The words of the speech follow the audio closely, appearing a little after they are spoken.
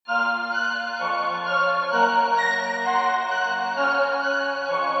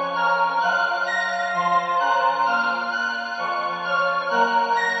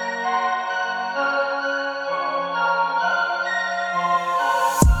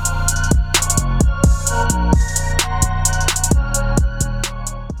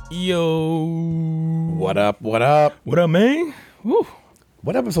Yo. What up? What up? What up, man? Woo.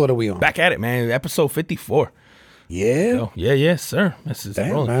 What episode are we on? Back at it, man. Episode 54. Yeah. Oh, yeah, sir. This is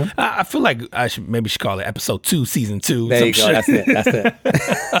Damn, rolling. man. I feel like I should call it episode 2, season 2. There you go. Shit. That's it.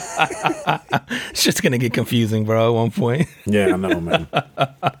 It's just gonna get confusing, bro. At one point. Yeah, I know, man.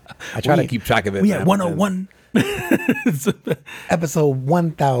 I try to keep track of it. We man, at 101. Episode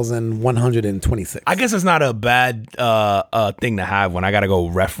 1126. I guess it's not a bad thing to have when I gotta go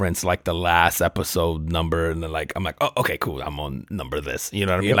reference like the last episode number, and then I'm like, oh, okay, cool. I'm on number this. You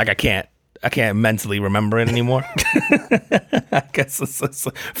know what I mean? Yep. Like I can't mentally remember it anymore. I guess it's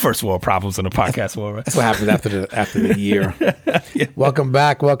first world problems in the podcast world, right? That's what happens after the year. Yeah. Welcome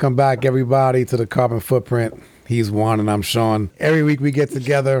back, everybody, to the Carbon Footprint. He's Juan and I'm Sean. Every week we get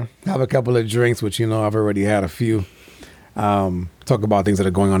together, have a couple of drinks, which I've already had a few. Talk about things that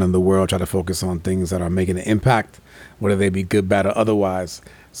are going on in the world. Try to focus on things that are making an impact, whether they be good, bad, or otherwise.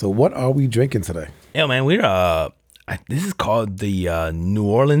 So, what are we drinking today? Yeah, man, we're this is called the New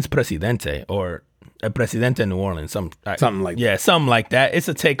Orleans Presidente, or El Presidente New Orleans, something like that. Yeah, something like that. It's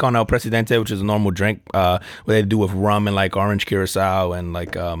a take on El Presidente, which is a normal drink, what they do with rum and like orange curacao and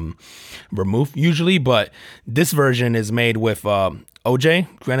like vermouth usually. But this version is made with OJ,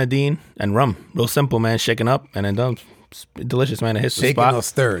 grenadine, and rum. Real simple, man. Shaken up and then done. It's delicious, man. It hits the spot. Shaken or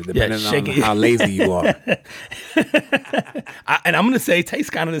stirred, depending on how lazy you are. And I'm gonna say it tastes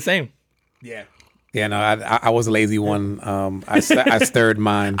kind of the same. Yeah. Yeah, no, I was a lazy one. I stirred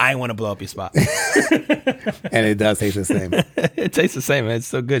mine. I want to blow up your spot. And it does taste the same. It tastes the same, man. It's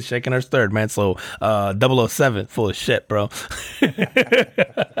so good. Shaken or stirred, man. So 007, full of shit, bro.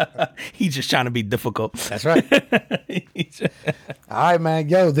 He's just trying to be difficult. That's right. All right, man.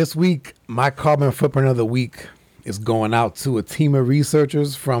 Yo, this week, my carbon footprint of the week is going out to a team of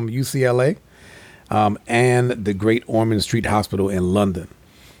researchers from UCLA and the Great Ormond Street Hospital in London.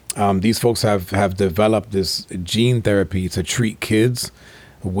 These folks have developed this gene therapy to treat kids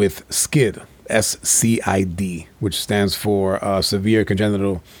with SCID, SCID, which stands for severe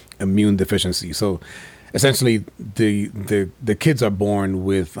congenital immune deficiency. So essentially, the kids are born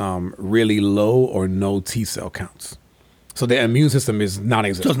with really low or no T cell counts. So their immune system is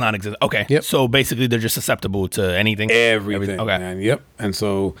non-existent. So it's non-existent. Okay. Yep. So basically, they're just susceptible to anything. Everything. Okay. Man. Yep. And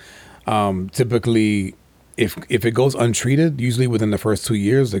so typically, if it goes untreated, usually within the first 2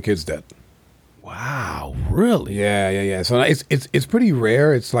 years, the kid's dead. Wow, really? Yeah. So it's pretty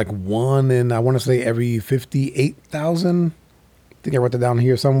rare. It's like one in, I want to say, every 58,000. I think I wrote that down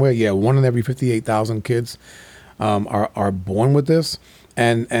here somewhere. Yeah, one in every 58,000 kids are born with this,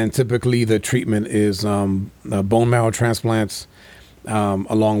 and typically the treatment is bone marrow transplants,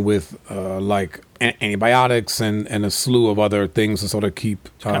 along with like antibiotics and a slew of other things to sort of keep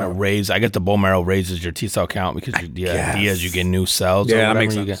kind of raise. I guess the bone marrow raises your T cell count because the idea is you get new cells. Yeah, or that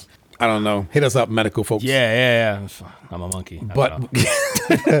makes sense. you get. I don't know. Hit us up, medical folks. Yeah. I'm a monkey. But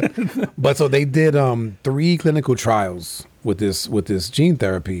but so they did 3 clinical trials with this gene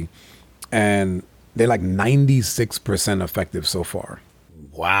therapy, and they're like 96% effective so far.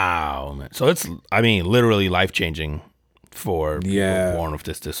 Wow, man. So it's literally life changing for people born with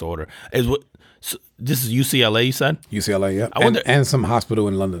this disorder. So this is UCLA, you said? UCLA, yeah. And some hospital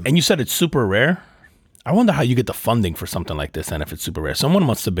in London. And you said it's super rare? I wonder how you get the funding for something like this, and if it's super rare. Someone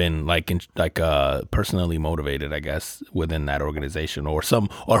must have been personally motivated, I guess, within that organization, or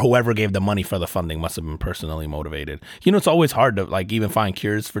whoever gave the money for the funding must have been personally motivated. It's always hard to even find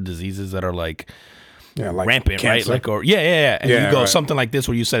cures for diseases that are like rampant, cancer. right? And you go right. something like this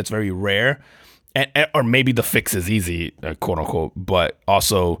where you said it's very rare, or maybe the fix is easy, quote unquote, but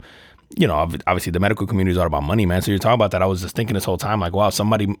also, obviously the medical community is all about money, man. So you're talking about that. I was just thinking this whole time, like, wow,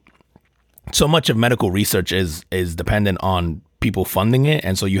 so much of medical research is dependent on people funding it,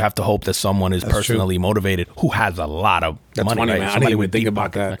 and so you have to hope that someone is personally motivated who has a lot of money. Funny, right? man. I didn't even think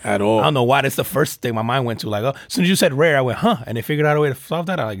about that at all. I don't know why. That's the first thing my mind went to. Like, as soon as you said rare, I went, huh? And they figured out a way to solve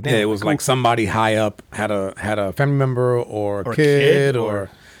that. I like, damn. Yeah, it was like somebody high up had a family member or a kid or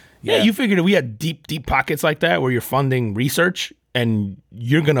yeah. You figured we had deep pockets like that where you're funding research, and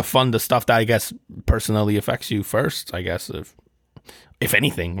you're gonna fund the stuff that I guess personally affects you first. I guess if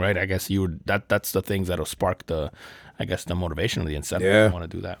anything, right? I guess that's the things that'll spark the motivation or the incentive to want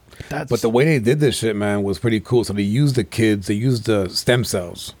to do that. But the way they did this shit, man, was pretty cool. So they used the stem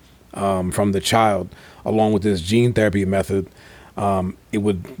cells from the child along with this gene therapy method. It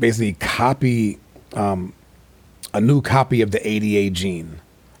would basically copy a new copy of the ADA gene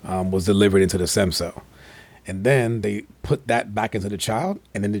was delivered into the stem cell. And then they put that back into the child,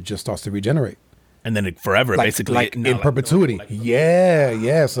 and then it just starts to regenerate. And then forever, basically. In perpetuity.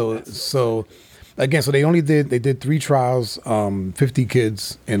 Yeah. So again, so they did 3 trials, 50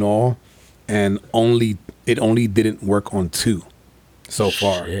 kids in all, and it only didn't work on 2 so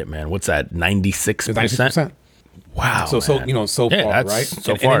far. Shit, man, what's that? 96%. Wow. So so far, right?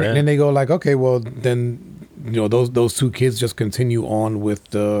 So far, and then they go like, okay, well then those 2 kids just continue on with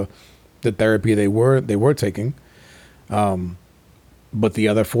the therapy they were taking, but the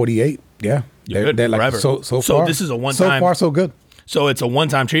other 48, they're like forever. So far. This is a one time. So far, so good. So it's a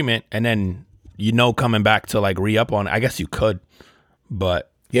one-time treatment, and then coming back to like re-up on. I guess you could,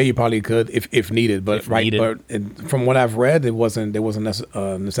 but yeah, you probably could if needed. But but from what I've read, there wasn't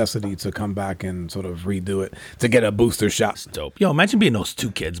a necessity to come back and sort of redo it to get a booster shot. That's dope. Yo, imagine being those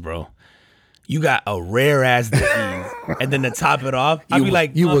 2 kids, bro. You got a rare ass disease, and then to top it off, I'd be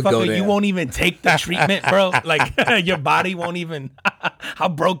like, motherfucker, you won't even take the treatment, bro. Like your body won't even. How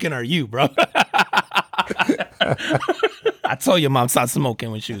broken are you, bro? I told your mom stop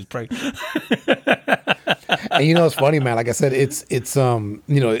smoking when she was pregnant. And it's funny, man. Like I said, it's 1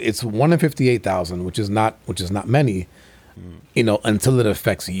 in 58,000, which is not many. Until it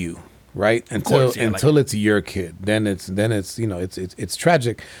affects you. Right until it's your kid, then it's it's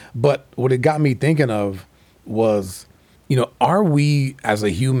tragic. But what it got me thinking of was, are we as a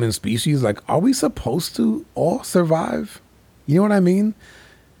human species, like, are we supposed to all survive? You know what I mean?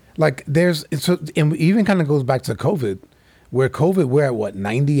 Like and it even kind of goes back to COVID, where we're at what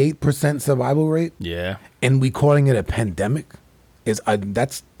 98% survival rate. Yeah, and we calling it a pandemic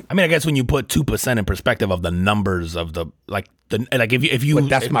that's. I mean, I guess when you put 2% in perspective of the numbers of if you but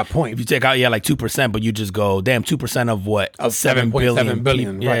that's my point. If you take out 2%, but you just go, damn, 2% of what? Of 7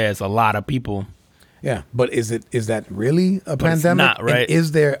 billion. Right. Yeah, it's a lot of people. Yeah, but is that really a pandemic? It's not, right? And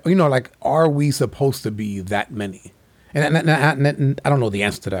is there, are we supposed to be that many? And I don't know the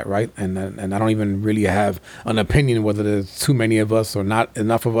answer to that, right? And I don't even really have an opinion whether there's too many of us or not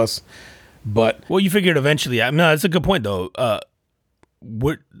enough of us. But you figured eventually. No, that's a good point though.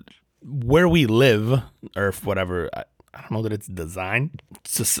 Where we live or whatever, I don't know that it's designed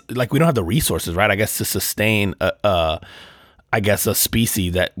to, like, we don't have the resources, right? I guess to sustain a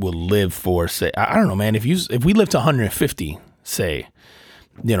species that will live for, say, I don't know, man. If we live to 150, say,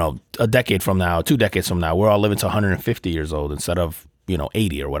 a decade from now, 2 decades from now, we're all living to 150 years old instead of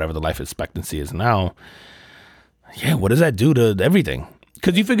 80 or whatever the life expectancy is now. Yeah, what does that do to everything?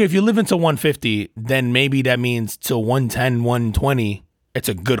 Because you figure if you live into 150, then maybe that means till 110, 120, it's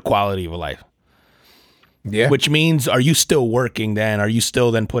a good quality of a life. Yeah. Which means, are you still working then? Are you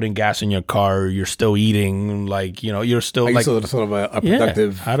still then putting gas in your car? You're still eating, like, you're still like sort of a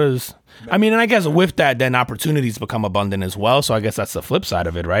productive. Yeah. How does, I mean, and I guess with that, then opportunities become abundant as well. So I guess that's the flip side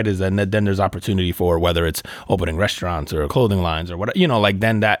of it, right? Is then there's opportunity for whether it's opening restaurants or clothing lines or whatever, like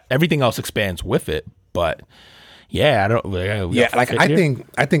then that everything else expands with it. But yeah, I don't.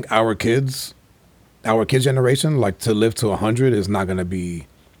 I think our kids generation, like, to live to 100 is not going to be.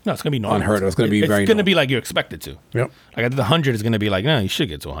 No, it's going to be normal. Unheard of. It's going to be very. It's going to be like you're expected to. Yep. Like the 100 is going to be like, no, you should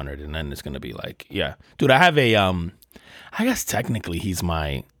get to 100, and then it's going to be like, yeah, dude. I have a I guess technically he's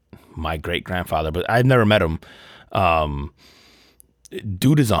my great grandfather, but I've never met him.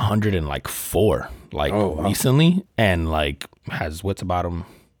 Dude is 104, like, recently, and like has wits about him.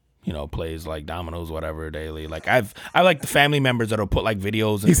 Plays like dominoes, whatever, daily. Like I like the family members that'll put like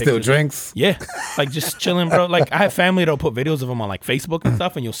videos. And he still drinks. Yeah, like just chilling, bro. Like I have family that'll put videos of him on like Facebook and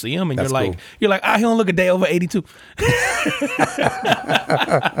stuff, and you'll see him, and That's you're cool. like, he don't look a day over 82.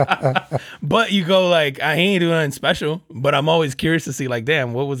 But you go like, he ain't doing nothing special. But I'm always curious to see, like,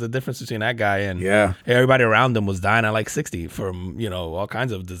 damn, what was the difference between that guy and everybody around him was dying at like 60 from all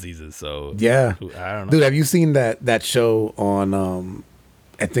kinds of diseases. So yeah, I don't know, dude. Have you seen that show on?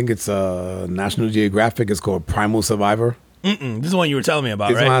 I think it's National Geographic. It's called Primal Survivor. This is the one you were telling me about,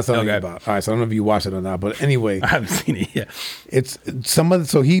 right? This is what I was telling you about. All right, so I don't know if you watched it or not, but anyway. I haven't seen it yet. It's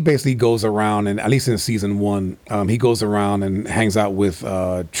so he basically goes around, and at least in season 1, he goes around and hangs out with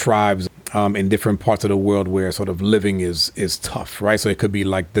tribes in different parts of the world where sort of living is tough, right? So it could be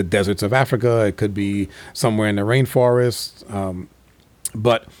like the deserts of Africa. It could be somewhere in the rainforest.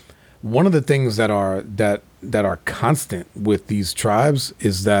 But one of the things that are constant with these tribes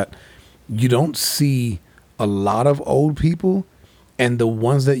is that you don't see a lot of old people, and the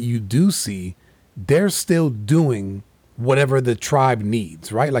ones that you do see, they're still doing whatever the tribe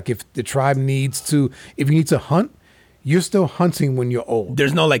needs, right? Like if the tribe if you need to hunt, you're still hunting when you're old.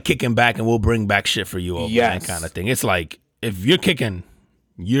 There's no like kicking back and we'll bring back shit for you, that kind of thing. It's like, if you're kicking,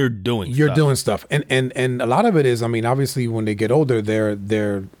 you're doing stuff. And a lot of it is, I mean, obviously when they get older,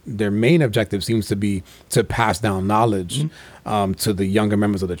 their main objective seems to be to pass down knowledge to the younger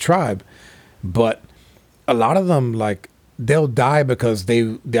members of the tribe. But a lot of them, like, they'll die because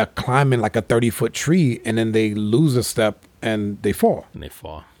they're climbing like a 30-foot tree and then they lose a step and they fall. And they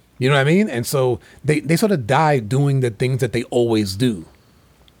fall. You know what I mean? And so they sort of die doing the things that they always do.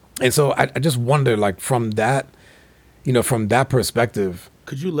 And so I just wonder, like, from that, from that perspective.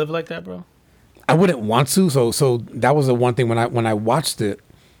 Could you live like that, bro? I wouldn't want to. So that was the one thing when I watched it,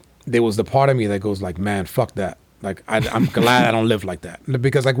 there was the part of me that goes like, man, fuck that. Like, I'm glad I don't live like that.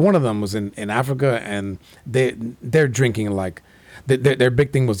 Because, like, one of them was in Africa, and they're drinking, like, their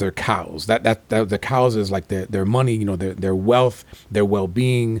big thing was their cows. That the cows is like their money, their wealth, their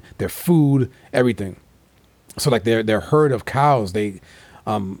well-being, their food, everything. So, like, their herd of cows, they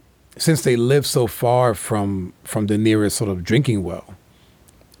since they live so far from the nearest sort of drinking well,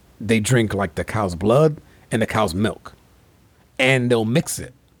 they drink, like, the cow's blood and the cow's milk, and they'll mix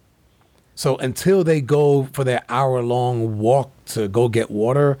it. So until they go for their hour-long walk to go get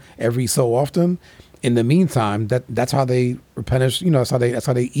water every so often, in the meantime, that's how they replenish. That's how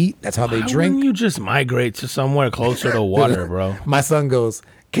they eat. That's how they drink. Why wouldn't you just migrate to somewhere closer to water, bro? My son goes,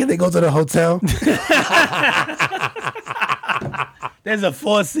 "Can they go to the hotel?" There's a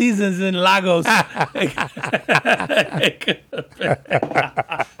Four Seasons in Lagos.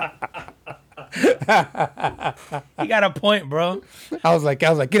 You got a point, bro. I was like,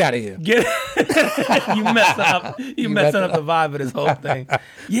 get out of here. You messing up the vibe of this whole thing.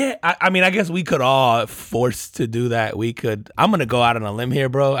 Yeah, I mean, I guess we could all force to do that. I'm gonna go out on a limb here,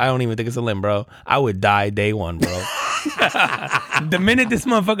 bro. I don't even think it's a limb, bro. I would die day one, bro. The minute this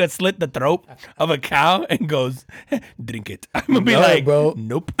motherfucker slit the throat of a cow and goes, drink it, I'm gonna be like, bro,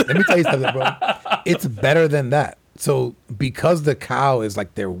 nope. Let me tell you something, bro. It's better than that. So because the cow is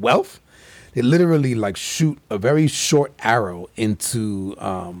like their wealth, they literally, like, shoot a very short arrow into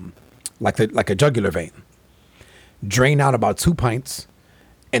like a jugular vein, drain out about 2 pints,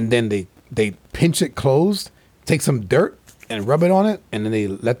 and then they pinch it closed, take some dirt and rub it on it, and then they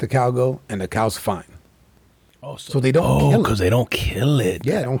let the cow go, and the cow's fine. Oh, so they don't kill it. Because they don't kill it.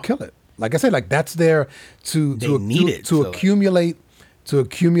 Yeah, they don't kill it. Like I said, like, that's there to accumulate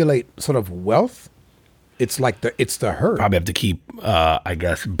sort of wealth. It's like it's the herd. Probably have to keep, I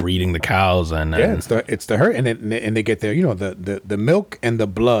guess, breeding the cows and it's the herd, and they get their, the milk and the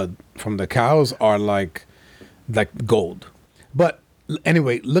blood from the cows are like gold. But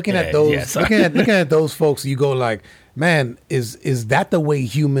anyway, looking at those folks, you go like, man, is that the way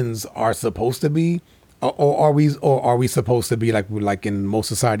humans are supposed to be, or are we supposed to be like in most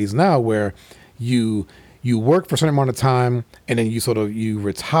societies now, where you work for a certain amount of time and then you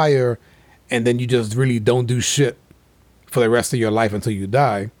retire. And then you just really don't do shit for the rest of your life until you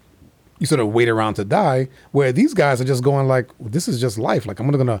die. You sort of wait around to die. Where these guys are just going like, this is just life. Like,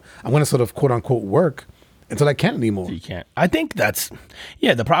 I'm gonna sort of quote unquote work until I can't anymore. You can't. I think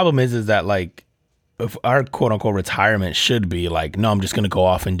the problem is that, like, if our quote unquote retirement should be like, no, I'm just gonna go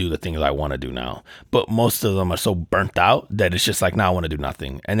off and do the things I want to do now. But most of them are so burnt out that it's just like, no, I want to do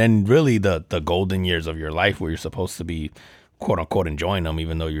nothing. And then really the golden years of your life where you're supposed to be quote unquote enjoying them,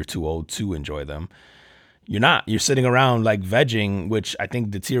 even though you're too old to enjoy them, you're not. You're sitting around like vegging, which I think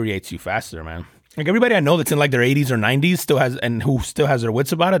deteriorates you faster, man. Like, everybody I know that's in like their 80s or 90s who still has their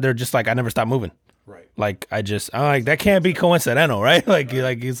wits about it, they're just like, I never stop moving. Right. Like, I'm like, that can't be coincidental, right? Like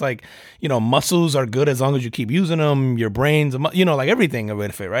it's like, muscles are good as long as you keep using them. Your brains, like everything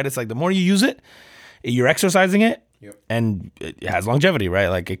with it, right? It's like the more you use it, you're exercising it, and it has longevity, right?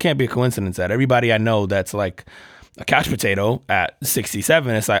 Like, it can't be a coincidence that everybody I know that's like a couch potato at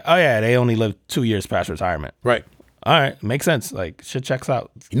 67, it's like, oh yeah, they only live 2 years past retirement. Right. All right. Makes sense. Like, shit checks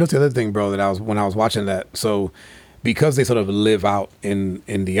out. The other thing, bro, that when I was watching that, so because they sort of live out in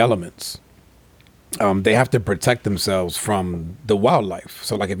the elements, they have to protect themselves from the wildlife.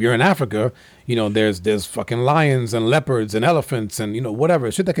 So, like, if you're in Africa, there's fucking lions and leopards and elephants and,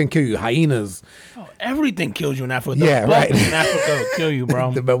 whatever. Shit that can kill you. Hyenas. Oh, everything kills you in Africa. Yeah, right. In Africa will kill you,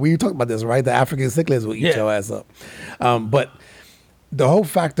 bro. But we talk about this, right? The African cichlids will eat your ass up. But the whole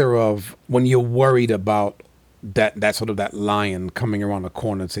factor of when you're worried about that sort of that lion coming around the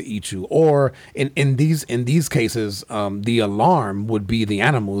corner to eat you, or in these cases, the alarm would be the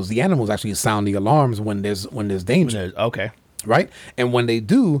animals. The animals actually sound the alarms when there's danger. Okay. Right? And when they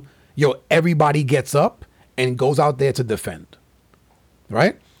do, everybody gets up and goes out there to defend.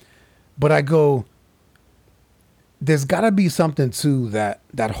 Right? But I go, there's got to be something to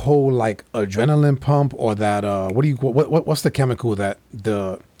that whole like adrenaline pump, or that what's the chemical that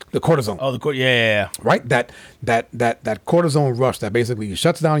the cortisone? Oh, yeah. Right, that cortisone rush that basically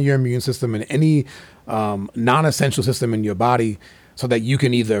shuts down your immune system and any non-essential system in your body, so that you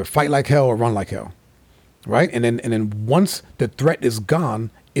can either fight like hell or run like hell. Right, and then once the threat is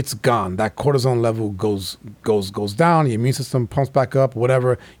gone, it's gone. That cortisone level goes down. Your immune system pumps back up.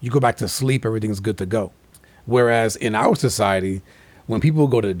 Whatever. You go back to sleep. Everything's good to go. Whereas in our society, when people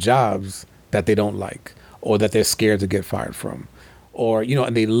go to jobs that they don't like or that they're scared to get fired from, or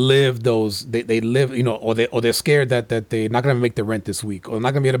and they live they live or they're scared that they're not going to make the rent this week, or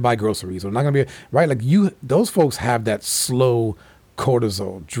not going to be able to buy groceries, or not going to be right. Like those folks have that slow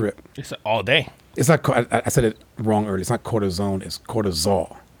cortisol drip. It's all day. It's not. I said it wrong earlier. It's not cortisone. It's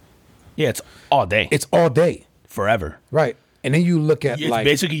cortisol. Yeah, it's all day. It's all day, forever. Right. And then you look at it's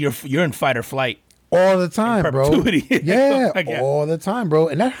basically you're in fight or flight. All the time, bro. Yeah, all the time, bro.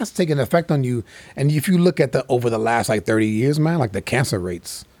 And that has to take an effect on you. And if you look at over the last 30 years, man, like the cancer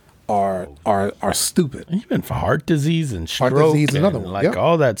rates are stupid. Even for heart disease and stroke, heart disease, another one. Like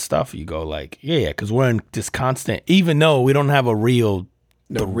all that stuff, you go like, because we're in this constant. Even though we don't have a real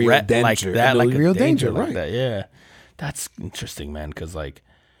danger like that, like real danger, like right? That. Yeah, that's interesting, man. Because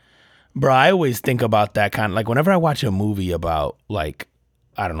bro, I always think about that kind of whenever I watch a movie about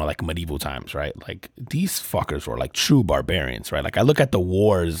I don't know, medieval times, right? Like these fuckers were true barbarians, right? Like I look at the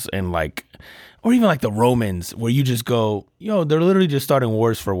wars and or even the Romans, where you just go, they're literally just starting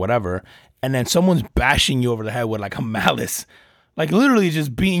wars for whatever. And then someone's bashing you over the head with a malice, literally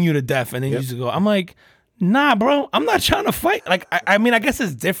just beating you to death. And then you just go, I'm like, nah, bro, I'm not trying to fight. I mean, I guess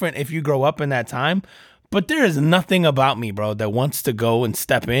it's different if you grow up in that time. But there is nothing about me, bro, that wants to go and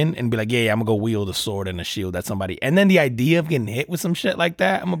step in and be like, yeah, I'm going to go wield a sword and a shield at somebody. And then the idea of getting hit with some shit like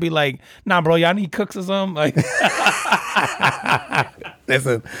that, I'm going to be like, nah, bro, y'all need cooks or something?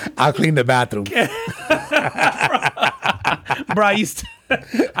 Listen, I'll clean the bathroom. Bro,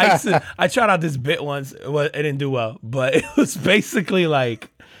 I tried out this bit once. Well, it didn't do well. But it was basically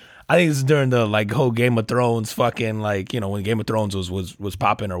I think it's during the whole Game of Thrones fucking when Game of Thrones was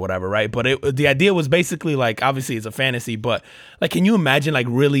popping or whatever, right? But the idea was basically obviously it's a fantasy, but can you imagine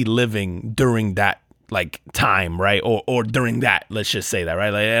really living during that time, right? Or during that, let's just say that,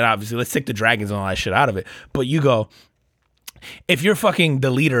 right? And obviously let's take the dragons and all that shit out of it. But you go, if you're fucking the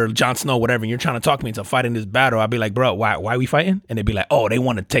leader, Jon Snow, whatever, and you're trying to talk me into fighting this battle, I'd be like, bro, why are we fighting? And they'd be like, oh, they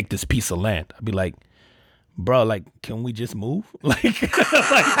want to take this piece of land. I'd be like, bro, can we just move?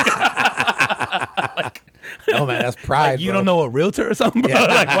 Oh man, that's pride. You don't know a realtor or something, bro?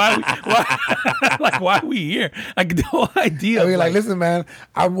 Yeah. Why are we here? No idea. I mean, listen, man,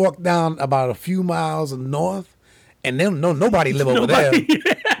 I walked down about a few miles north, and then nobody live over there.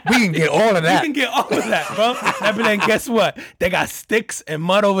 We can get all of that. We can get all of that, bro. I'd be like, guess what? They got sticks and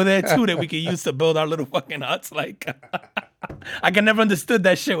mud over there too that we can use to build our little fucking huts. I can never understood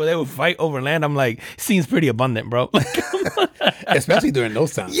that shit where they would fight over land. I'm like, seems pretty abundant, bro. Especially during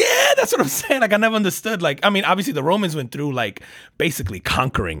those times. Yeah, that's what I'm saying. I never understood. I mean, obviously the Romans went through basically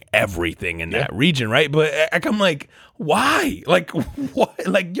conquering everything in that region, right? But I'm like, why?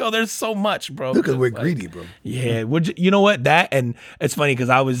 What? Yo, there's so much, bro. Because we're greedy, bro. Yeah, you know what? That, and it's funny because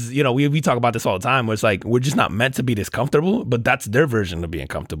I was, we talk about this all the time. Where it's we're just not meant to be this comfortable, but that's their version of being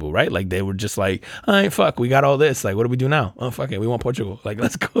comfortable, right? They were just all right, fuck, we got all this. What do we do now? Oh, fuck it, we want Portugal.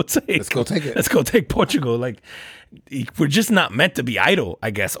 Let's go take it. Let's go take Portugal. We're just not meant to be idle, I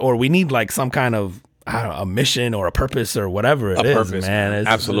guess, or we need some kind of, I don't know, a mission or a purpose or whatever it is, man. It's,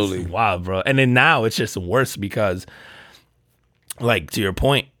 absolutely it's wild, bro. And then now it's just worse because, to your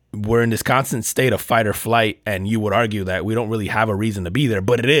point, we're in this constant state of fight or flight, and you would argue that we don't really have a reason to be there,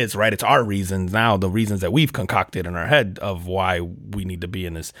 but it is, right? It's our reasons now, the reasons that we've concocted in our head of why we need to be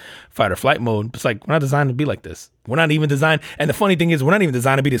in this fight or flight mode. It's we're not designed to be like this. We're not even designed, and the funny thing is, we're not even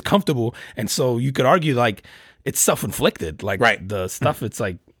designed to be this comfortable, and so you could argue it's self-inflicted. Right. The stuff, it's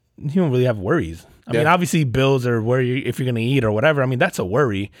you don't really have worries. I mean, obviously bills or if you're going to eat or whatever, I mean, that's a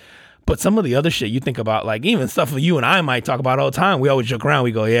worry. But some of the other shit you think about, even stuff you and I might talk about all the time, we always joke around.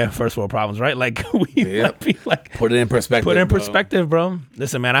 We go, yeah, first world problems, right? Put it in perspective. Put it in perspective, bro.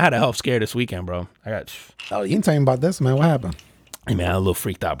 Listen, man, I had a health scare this weekend, bro. You didn't tell me about this, man. What happened? Hey, man, I was a little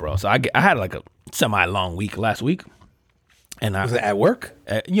freaked out, bro. So I had a semi-long week last week. And was it at work?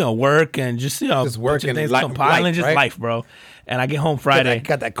 Work and just work and things compiling, just life, bro. And I get home Friday.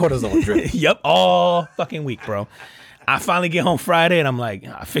 Got that cortisone drip. Yep, all fucking week, bro. I finally get home Friday, and I'm like,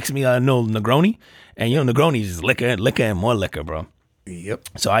 I fix me a little Negroni. And, Negroni is just liquor and more liquor, bro. Yep.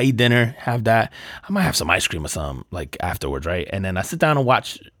 So I eat dinner, have that. I might have some ice cream or something, afterwards, right? And then I sit down and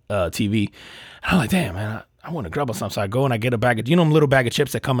watch TV. And I'm like, damn, man, I want to grab something. So I go and I get a bag of, them little bag of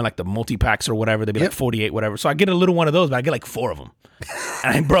chips that come in the multi-packs or whatever. They'd be 48, whatever. So I get a little one of those, but I get 4 of them.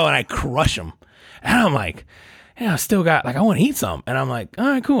 And I crush them. And I'm like, yeah, I still got, I want to eat some. And I'm like, all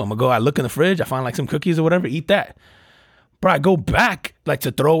right, cool. I'm going to go, I look in the fridge, I find some cookies or whatever, eat that. Bro, I go back like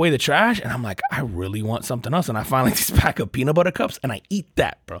to throw away the trash, and I'm like, I really want something else. And I find like this pack of peanut butter cups, and I eat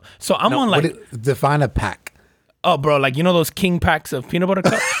that, bro. So I'm on like define a pack. Oh, bro, like you know those king packs of peanut butter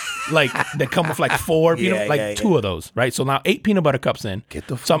cups, like they come with like 4 peanut, two of those, right? So now 8 peanut butter cups in.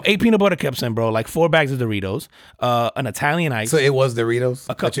 So I'm 8 peanut butter cups in, bro. Like 4 bags of Doritos, an Italian ice. So it was Doritos.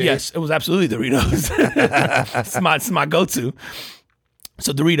 A cup, yes, it was absolutely Doritos. It's my go-to.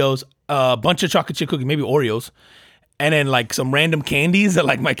 So Doritos, a bunch of chocolate chip cookies, maybe Oreos. And then like some random candies that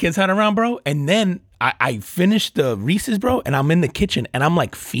like my kids had around, bro. And then I finished the Reese's, bro. And I'm in the kitchen and I'm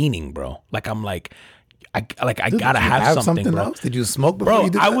like fiending, bro. Like I'm like, I gotta have something, bro. Else? Did you smoke before you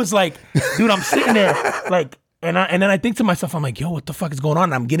did that? Was like, dude, I'm sitting there like, and then I think to myself, I'm like, yo, what the fuck is going on?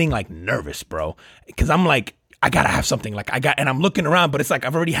 And I'm getting like nervous, bro. Cause I'm like, I gotta have something. Like and I'm looking around, but it's like,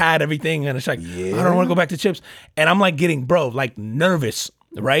 I've already had everything. And it's like, I don't want to go back to chips. And I'm like getting, bro, like nervous,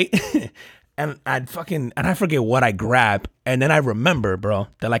 right? And I forget what I grabbed. And then I remember, bro,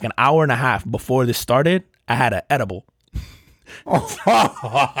 that like an hour and a half before this started, I had an edible.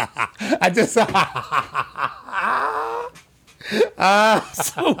 I just so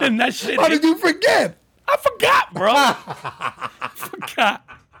when that shit how did you forget? I forgot, bro. I forgot.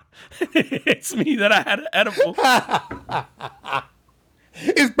 It's me that I had an edible.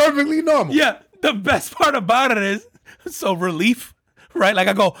 It's perfectly normal. Yeah. The best part about it is so relief, right? Like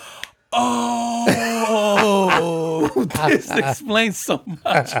I go, oh, this explains so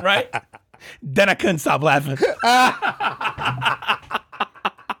much, right? Then I couldn't stop laughing.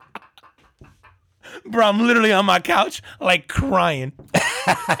 Bro, I'm literally on my couch, like crying.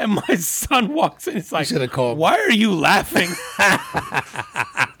 And my son walks in. It's like, why are you laughing? I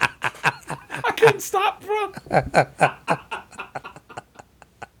couldn't stop, bro.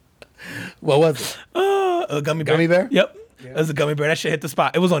 What was it? A gummy bear. Gummy bear? Yep. It was a gummy bear. That shit hit the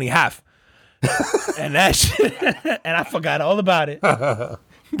spot. It was only half. And that shit, and I forgot all about it.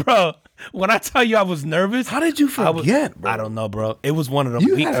 Bro, when I tell you I was nervous. How did you forget, bro? I don't know, bro. It was one of them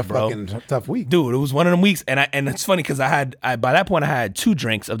weeks, had a bro. Fucking tough week. Dude, it was one of them weeks. And it's funny because by that point I had 2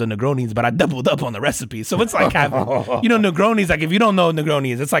 drinks of the Negronis, but I doubled up on the recipe. So it's like having, Negronis, like if you don't know what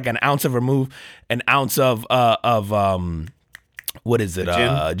Negronis, it's like an ounce of vermouth, an ounce of what is it?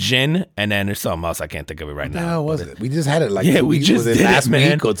 Gin, and then there's something else I can't think of it right now. How was it? We just had it like we just did last it,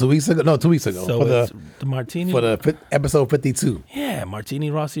 man. week or 2 weeks ago. No, 2 weeks ago. So for the martini for the episode 52. Yeah,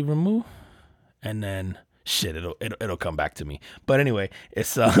 martini Rossi vermouth, and then shit, it'll come back to me. But anyway, it's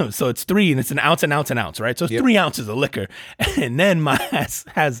so it's 3 and it's an ounce, right? So it's 3 ounces of liquor, and then my ass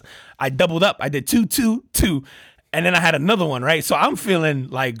I doubled up. I did 2, and then I had another one, right? So I'm feeling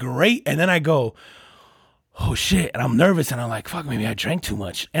like great, and then I go, oh shit, and I'm nervous, and I'm like, fuck, maybe I drank too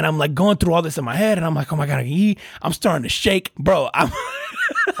much, and I'm like going through all this in my head, and I'm like, oh my god, I'm starting to shake, bro.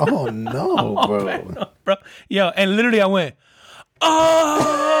 Oh no, bro. Bro, yo, and literally I went,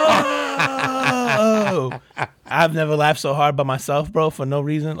 oh. I've never laughed so hard by myself, bro, for no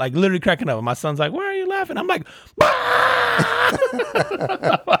reason. Like literally cracking up. And my son's like, why are you laughing? I'm like,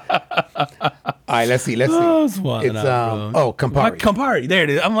 all right, let's see. Oh, it's Campari. Campari. There it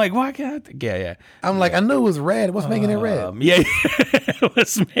is. I'm like, why can't I? Yeah. I'm like, I knew it was red. What's making it red? Yeah,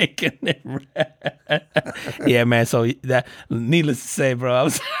 what's making it red? Yeah, man. So that, needless to say, bro, I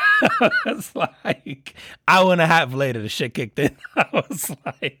was like, hour and a half later, the shit kicked in. I was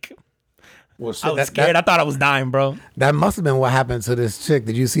like, well, shit, I was scared. I thought I was dying, bro. That must have been what happened to this chick.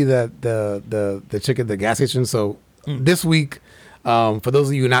 Did you see that the chick at the gas station? So this week, for those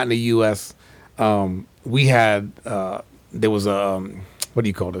of you not in the U.S., we had there was a what do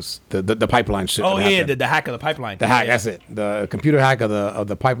you call this? The pipeline shit. Oh yeah, the hack of the pipeline. The hack. That's it. The computer hack of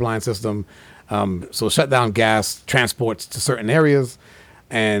the pipeline system. So shut down gas transports to certain areas,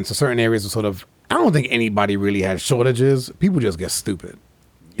 and so certain areas are sort of. I don't think anybody really has shortages. People just get stupid.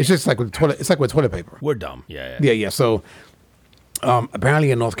 It's just like with toilet. It's like with toilet paper. We're dumb. Yeah. So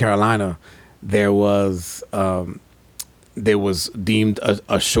apparently in North Carolina, there was deemed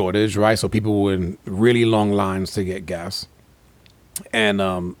a shortage, right? So people were in really long lines to get gas,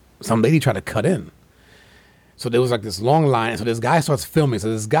 and some lady tried to cut in. So there was like this long line. So this guy starts filming. So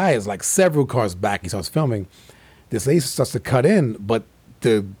this guy is like several cars back. He starts filming. This lady starts to cut in, but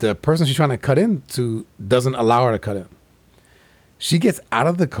the person she's trying to cut into doesn't allow her to cut in. She gets out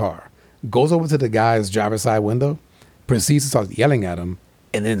of the car, goes over to the guy's driver's side window, proceeds to start yelling at him,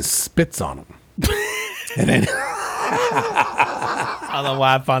 and then spits on him. And then I don't know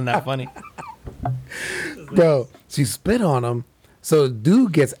why I found that funny. Bro, she spit on him. So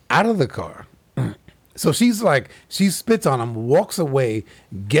dude gets out of the car. So she spits on him, walks away,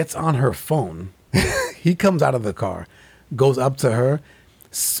 gets on her phone. He comes out of the car, goes up to her,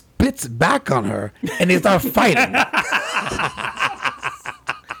 spits spits back on her, and they start fighting.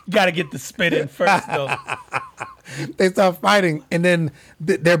 You got to get the spit in first, though. They start fighting, and then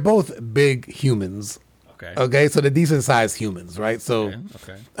they're both big humans. Okay, so they're decent sized humans, right? So,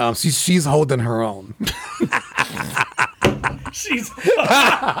 she's holding her own. She's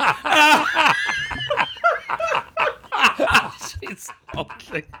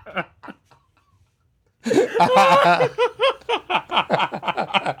holding.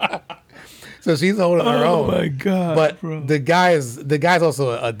 So she's holding her own. Oh my god! But bro. the guy's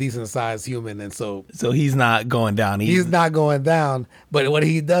also a decent sized human, and so he's not going down. He's not going down. But what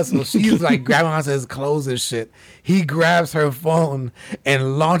he does, so she's like grabbing onto his clothes and shit. He grabs her phone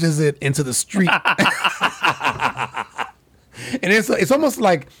and launches it into the street. And it's almost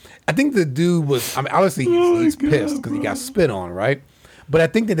like, I think the dude was, I mean, obviously he's pissed because he got spit on, right? But I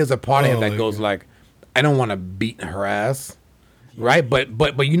think that there's a part of him that goes like, I don't want to beat her ass, right? But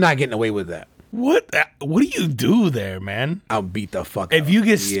you're not getting away with that. What do you do there, man? I'll beat the fuck if out. you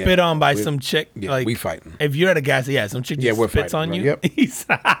get spit on by some chick, like we fighting. If you're at a gas, some chick just spits on you. Yep.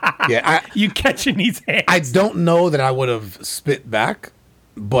 You catching these hands. I don't know that I would have spit back,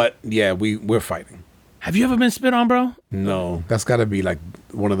 but yeah, we're fighting. Have you ever been spit on, bro? No, that's got to be like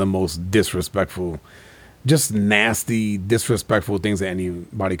one of the most disrespectful, just nasty, disrespectful things that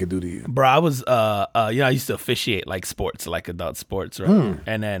anybody could do to you. Bro, I was, I used to officiate like sports, like adult sports, right?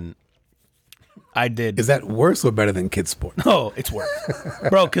 And then I did. Is that worse or better than kids' sports? No, it's worse,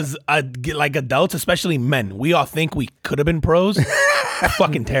 bro. Because like adults, especially men, we all think we could have been pros.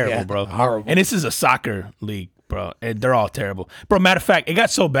 Fucking terrible, bro. Horrible. And this is a soccer league, bro. And they're all terrible, bro. Matter of fact, it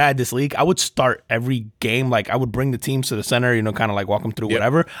got so bad this league. I would start every game, like I would bring the teams to the center, kind of like walk them through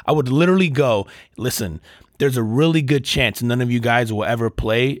whatever. I would literally go, listen. There's a really good chance none of you guys will ever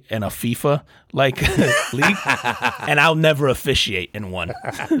play in a FIFA like league, and I'll never officiate in one.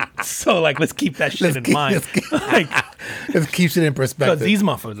 So like, let's keep that shit in mind. Let's keep shit in perspective. Because these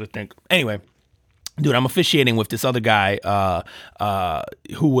motherfuckers would think. Anyway, dude, I'm officiating with this other guy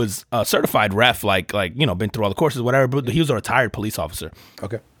who was a certified ref, like been through all the courses, whatever. But he was a retired police officer.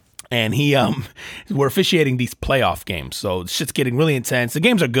 Okay. And we're officiating these playoff games. So shit's getting really intense. The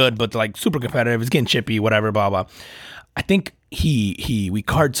games are good, but like super competitive. It's getting chippy, whatever, blah, blah. I think we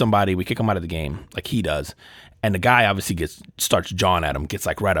card somebody, we kick him out of the game, like he does. And the guy obviously starts jawing at him, gets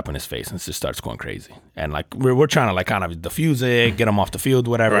like right up in his face and just starts going crazy. And like, we're trying to like kind of diffuse it, get him off the field,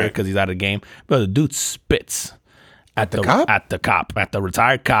 whatever, because he's out of the game. But the dude spits. At the cop? At the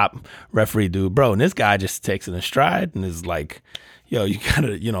retired cop, referee dude. Bro, and this guy just takes it in stride and is like, yo, you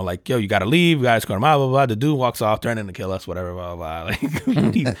gotta, you gotta leave. You guys going, blah, blah, blah. The dude walks off, threatening to kill us, whatever, blah, blah, blah.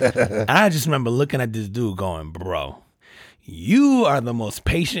 Like, I just remember looking at this dude going, bro, you are the most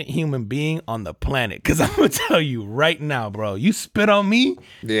patient human being on the planet. Because I'm going to tell you right now, bro, you spit on me,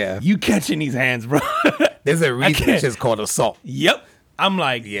 you catching these hands, bro. There's a reason it's just called assault. Yep. I'm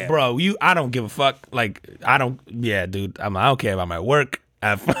like, bro, I don't give a fuck. Like, dude, I don't care about my work.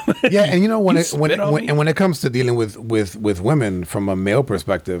 Yeah, and when it comes to dealing with women from a male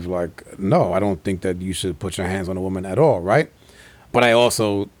perspective, like, no, I don't think that you should put your hands on a woman at all, right? But I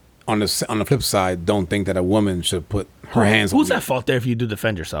also, on the flip side, don't think that a woman should put her hands on you. Who's at fault there if you do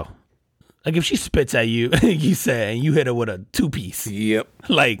defend yourself? Like, if she spits at you, you say, and you hit her with a 2-piece. Yep.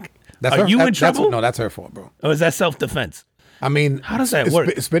 Like, are you in trouble? No, that's her fault, bro. Or is that self-defense? I mean, how does that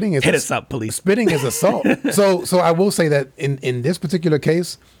work? Spitting is hit us up, police. Spitting is assault. So I will say that in this particular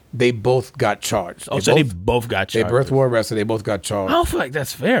case, they both got charged. They both got charged. They both were arrested. They both got charged. I don't feel like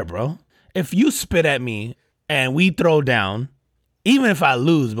that's fair, bro. If you spit at me and we throw down, even if I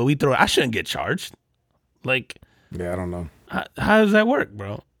lose, but we throw, I shouldn't get charged. Like, yeah, I don't know. How does that work,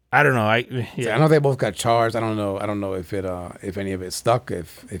 bro? I don't know. I know they both got charged. I don't know if any of it stuck.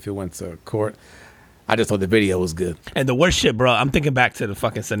 If it went to court. I just thought the video was good. And the worst shit, bro, I'm thinking back to the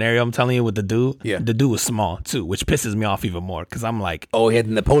fucking scenario I'm telling you with the dude. Yeah. The dude was small, too, which pisses me off even more, because I'm like... Oh, he had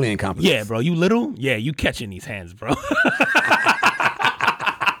the Napoleon complex. Yeah, bro, you little? Yeah, you catching these hands, bro.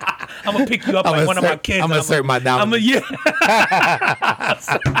 I'm going to pick you up like one of my kids. I'm going to assert my dominance.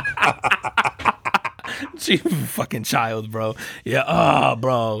 She fucking child, bro. Yeah, oh,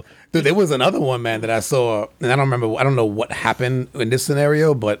 bro. Dude, there was another one, man, that I saw, and I don't know what happened in this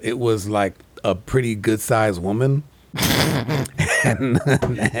scenario, but it was like a pretty good-sized woman. and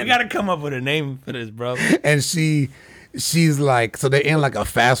we gotta come up with a name for this, bro. And she's like, so they're in like a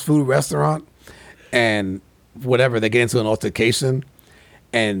fast food restaurant, and whatever, they get into an altercation,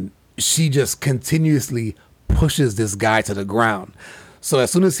 and she just continuously pushes this guy to the ground. So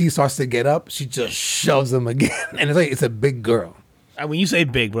as soon as he starts to get up, she just shoves him again. And it's a big girl. When you say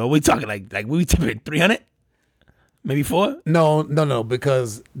big, bro, we talking like we tipping 300? Maybe 4? No,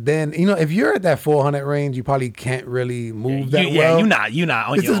 because then if you're at that 400 range, you probably can't really move that well. You're not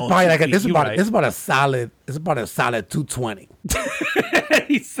on this your is own. Probably like this is about a solid 220.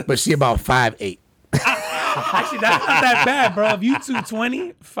 But she about 5'8". Actually, that's not that bad, bro. If you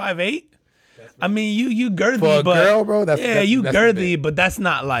 220, 5'8", I mean you girthy, for a girl, bro. That's girthy, but that's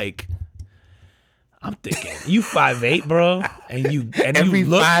not like. I'm thinking you 5'8", bro, and you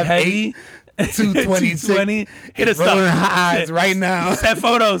look 5'8", heavy. 220, hit us up. Eyes right now. Set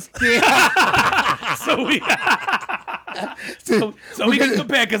photos. so we can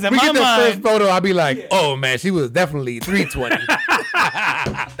compare, because in my mind, the first photo, I'll be like, oh man, she was definitely 320.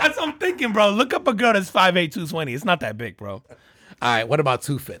 That's what I'm thinking, bro. Look up a girl that's 5'8", 220. It's not that big, bro. All right, what about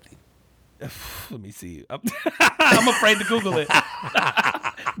 250? Let me see. I'm afraid to Google it.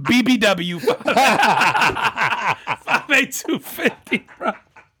 BBW 5'8", 250, bro.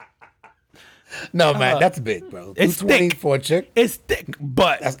 No, man, that's big, bro. It's thick for a chick. It's thick,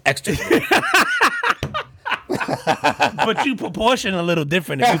 but that's extra thick. But you proportion a little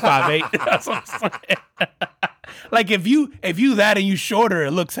different if you 5'8". That's what I'm saying. Like if you that and you shorter,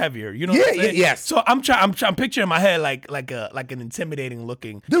 it looks heavier. You know what I'm saying? Yes. So I'm picturing in my head like an intimidating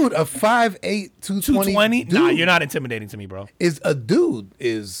looking dude. A 5'8", 220. Nah, you're not intimidating to me, bro. Is a dude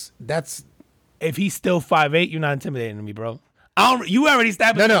that's if he's still 5'8", you're not intimidating to me, bro. You already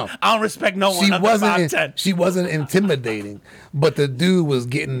established. No. I don't respect no one under 5'10". She wasn't intimidating, but the dude was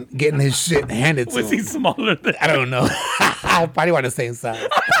getting his shit handed to him. Was he smaller than? I don't know. Probably about the same size.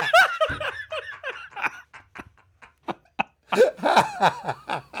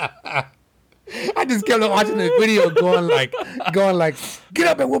 I just kept watching the video, going like, get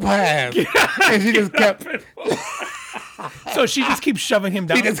up and whoop her ass, and she just kept. So she just keeps shoving him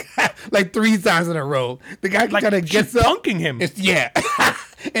down. She just, like 3 times in a row. The guy like trying to get up, punking him.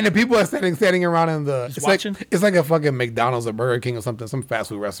 And the people are standing around in the. It's like a fucking McDonald's or Burger King or something, some fast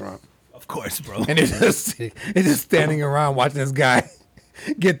food restaurant. Of course, bro. And it's just standing around watching this guy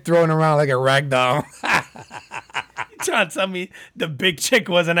get thrown around like a rag doll. You trying to tell me the big chick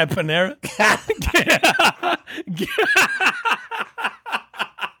wasn't at Panera?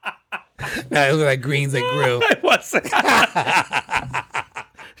 Nah, it was like Greens and Grill. It wasn't. It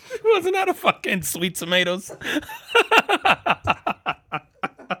wasn't that a fucking Sweet Tomatoes?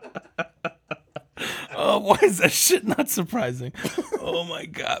 Oh, why is that shit not surprising? Oh my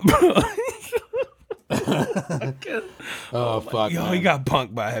god, bro. Oh fuck. Yo, he got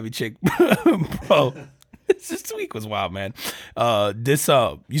punked by a heavy chick, bro. This week was wild, man. You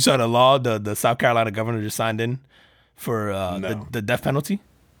saw the law the South Carolina governor just signed in for the death penalty?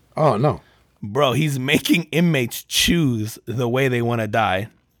 Oh no. Bro, he's making inmates choose the way they want to die.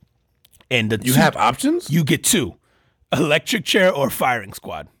 And you have options? You get 2. Electric chair or firing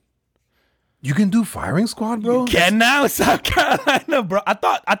squad. You can do firing squad, bro? You can now, South Carolina, bro. I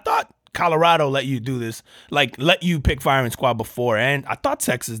thought Colorado let you do this, like let you pick firing squad before, and I thought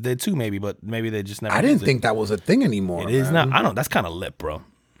Texas did too, but maybe they just never. I didn't think that was a thing anymore. It is now. I don't. That's kind of lit, bro.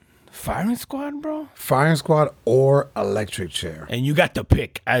 Firing squad, bro. Firing squad or electric chair, and you got to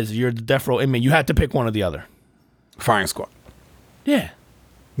pick as you're the death row inmate. You had to pick one or the other. Firing squad. Yeah.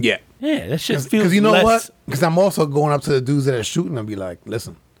 That shit feels. Because you know what? Because I'm also going up to the dudes that are shooting and be like,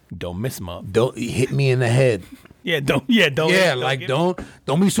 listen, don't miss them up. Don't hit me in the head. Don't be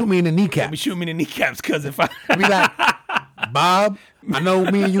shooting me in the kneecaps. Don't be shooting me in the kneecaps, because if I be like, Bob, I know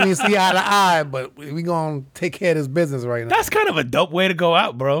me and you ain't see eye to eye, but we gonna take care of this business right now. That's kind of a dope way to go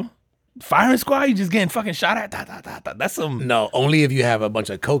out, bro. Firing squad, you just getting fucking shot at. That's some. No, only if you have a bunch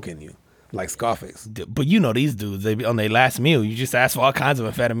of coke in you, like Scarface. But you know these dudes, they on their last meal, you just ask for all kinds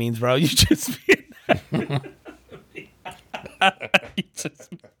of amphetamines, bro. You just.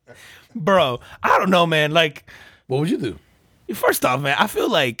 Bro, I don't know, man. Like, what would you do? First off, man, I feel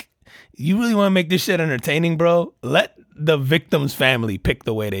like you really want to make this shit entertaining, bro. Let the victim's family pick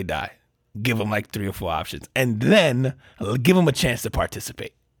the way they die. Give them like 3 or 4 options, and then give them a chance to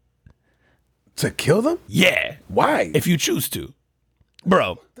participate. To kill them? Yeah. Why? If you choose to,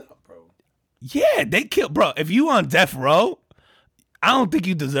 bro. Yeah, they kill, bro. If you on death row, I don't think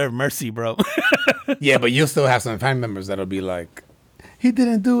you deserve mercy, bro. Yeah, but you'll still have some family members that'll be like, he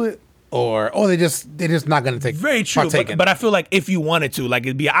didn't do it. Or they're just not gonna take very true. But I feel like if you wanted to, like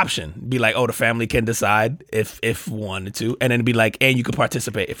it'd be an option. Be like, the family can decide if wanted to, and then it'd be like, and you could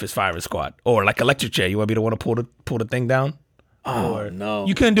participate if it's firing squad or like electric chair. You want me to want to pull the thing down? Oh no,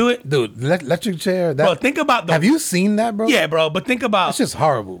 you couldn't do it, dude. Electric chair. Bro, think about have you seen that, bro? Yeah, bro. But think about it's just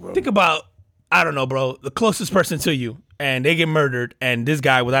horrible, bro. Think about I don't know, bro. The closest person to you, and they get murdered, and this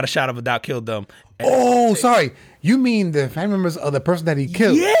guy, without a shadow of a doubt, killed them. Oh, sorry. You mean the family members of the person that he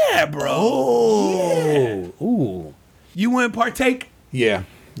killed? Yeah, bro. Oh, yeah. Ooh. You wouldn't partake? Yeah,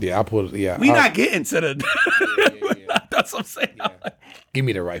 I'll put it. Yeah, we not getting to the. Yeah. That's what I'm saying. Yeah. Give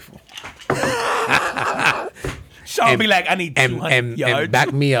me the rifle. Sean be like, I need 200 yards. And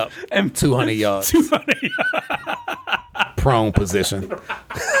back me up. 200 yards. 200 yards. Prone position.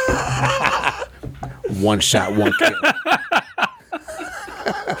 One shot, one kill.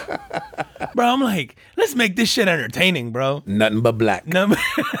 Bro, I'm like, let's make this shit entertaining, bro. Nothing but black.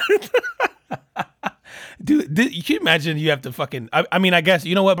 Dude, you can imagine you have to fucking. I mean, I guess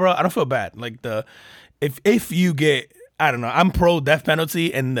you know what, bro. I don't feel bad. Like if you get, I don't know. I'm pro death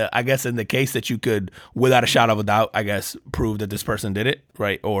penalty, and I guess in the case that you could, without a shadow of a doubt, I guess prove that this person did it,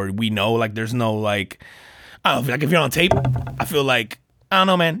 right? Or we know, like, there's no like, I don't know, like if you're on tape, I feel like I don't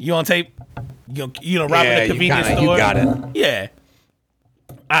know, man. You on tape? You robbing a convenience store? You got it. Yeah.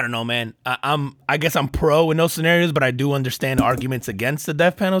 I don't know, man. I guess I'm pro in those scenarios, but I do understand arguments against the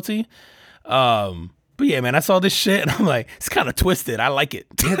death penalty. But yeah, man, I saw this shit and I'm like, it's kind of twisted. I like it.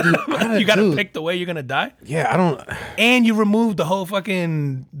 Yeah, dude, you got to pick the way you're gonna die. Yeah, I don't. And you remove the whole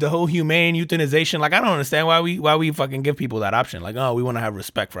humane euthanization. Like, I don't understand why we fucking give people that option. Like, oh, we want to have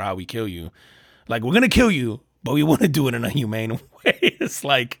respect for how we kill you. Like, we're gonna kill you, but we want to do it in a humane way. It's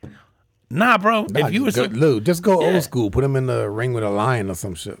like, nah, bro. If you were Lou, just go old school. Put him in the ring with a lion or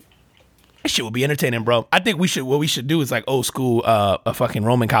some shit. That shit would be entertaining, bro. I think what we should do is like old school, a fucking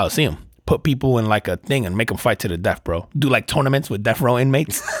Roman Coliseum. Put people in like a thing and make them fight to the death, bro. Do like tournaments with death row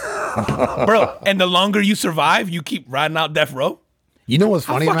inmates. Bro, and the longer you survive, you keep riding out death row. You know what's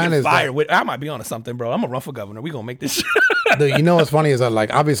funny, man? Is I might be onto something, bro. I'm gonna run for governor. We gonna make this shit. Dude, you know what's funny is that,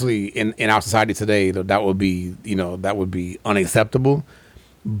 like, obviously in our society today, that would be unacceptable.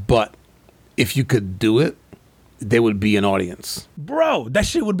 But if you could do it, there would be an audience. Bro, that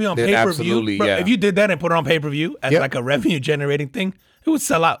shit would be on pay-per-view. Absolutely, bro, yeah. If you did that and put it on pay-per-view as like a revenue-generating thing, it would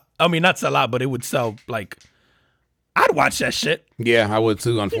sell out. I mean, not sell out, but it would sell, like, I'd watch that shit. Yeah, I would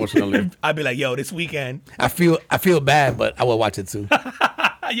too, unfortunately. I'd be like, yo, this weekend. I feel bad, but I would watch it too.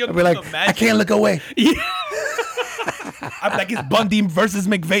 I'd be like, I can't look away. Yeah. I'd be like, it's Bundy versus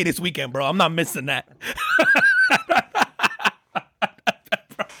McVeigh this weekend, bro. I'm not missing that.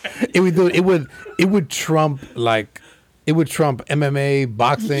 It would trump MMA,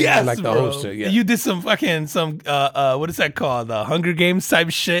 boxing, and like the whole shit. Yeah. You did some what is that called? The Hunger Games type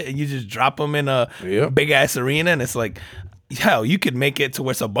shit, and you just drop them in a big ass arena, and it's like, hell, you could make it to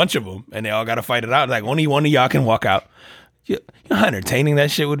where it's a bunch of them, and they all got to fight it out. Like only one of y'all can walk out. You know how entertaining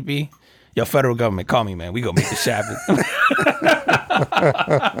that shit would be? Yo, federal government, call me, man. We gonna make this happen.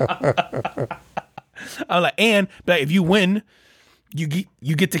 I'm like, but if you win, you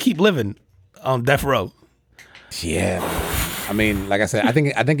get to keep living on death row. Yeah, I mean, like I said, I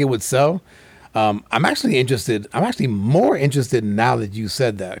think it would sell. I'm actually more interested now that you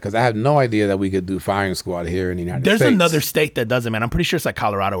said that, because I had no idea that we could do firing squad here in the United States. There's another state that does it, man. I'm pretty sure it's like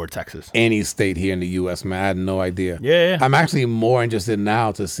Colorado or Texas. Any state here in the U.S., man. I had no idea. Yeah. I'm actually more interested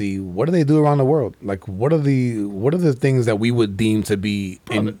now to see what do they do around the world. Like, what are the things that we would deem to be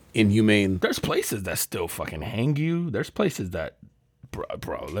inhumane? There's places that still fucking hang you. There's places that,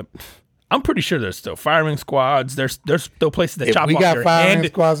 bro. I'm pretty sure there's still firing squads. There's still places that chop off your hand.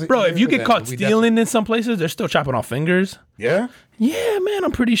 Squads, bro, if you get caught stealing in some places, they're still chopping off fingers. Yeah? Yeah, man,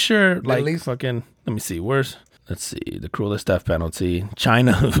 I'm pretty sure. Like, fucking, let me see. Let's see. The cruelest death penalty.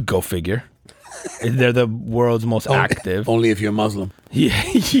 China, go figure. They're the world's most active. Only if you're Muslim. Yeah.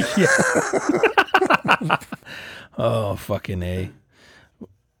 Oh, fucking A.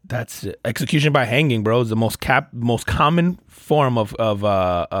 That's execution by hanging, bro. Is the most common form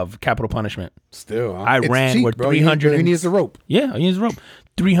of capital punishment. Still, huh? Iran, where 300. He needs a rope. Yeah, he needs a rope.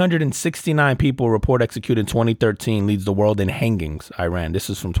 369 people report executed in 2013. Leads the world in hangings. Iran. This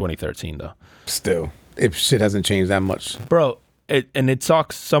is from 2013, though. Still, if shit hasn't changed that much, bro. It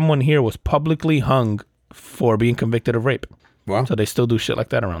talks. Someone here was publicly hung for being convicted of rape. Wow. So they still do shit like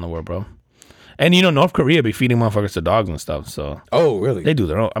that around the world, bro. And North Korea be feeding motherfuckers to dogs and stuff. So really? They do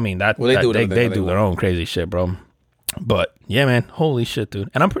their own. I mean they do their own crazy shit, bro. But yeah, man, holy shit, dude.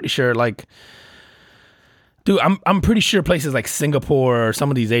 And I'm pretty sure, like, dude, I'm pretty sure places like Singapore or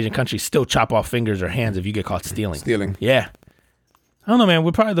some of these Asian countries still chop off fingers or hands if you get caught stealing. Yeah. I don't know, man.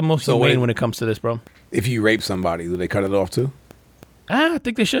 We're probably the most humane when it comes to this, bro. If you rape somebody, do they cut it off too? I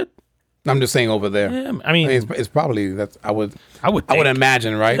think they should. I'm just saying over there. Yeah, I mean it's probably I would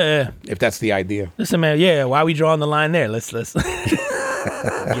imagine, right? Yeah. If that's the idea. Listen, man. Yeah. Why are we drawing the line there? Let's get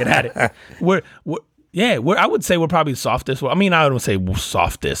at it. Yeah, I would say we're probably softest. I mean, I wouldn't say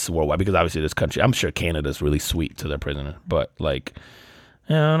softest worldwide because obviously this country. I'm sure Canada's really sweet to their prisoner, but like,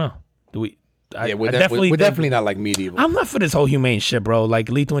 I don't know. We're definitely not like medieval. I'm not for this whole humane shit, bro. Like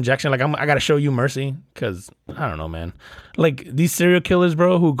lethal injection. Like I gotta show you mercy because I don't know, man. Like these serial killers,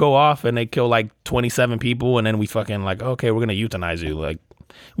 bro, who go off and they kill like 27 people, and then we fucking like, okay, we're gonna euthanize you. Like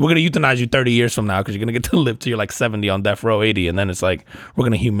we're gonna euthanize you 30 years from now because you're gonna get to live till you're like 70 on death row 80, and then it's like we're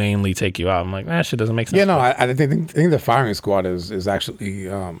gonna humanely take you out. I'm like, that shit doesn't make sense. Yeah, no, I think the firing squad is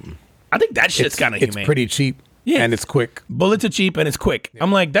actually. I think that shit's kind of humane. It's pretty cheap. Yeah, and it's quick. Bullets are cheap and it's quick. Yeah.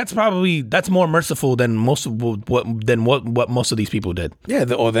 I'm like, that's more merciful than most of what most of these people did.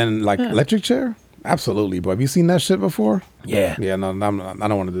 Yeah, or than like electric chair. Absolutely, bro. Have you seen that shit before? Yeah. Yeah, no, I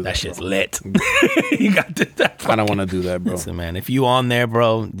don't want to do that. That shit's lit. You got that. I don't want to do that, bro. Listen, man, if you on there,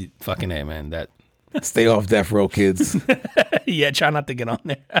 bro, fucking A, man. That. Stay off death row, kids. Yeah, try not to get on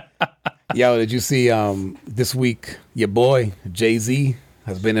there. Yo, did you see this week your boy Jay-Z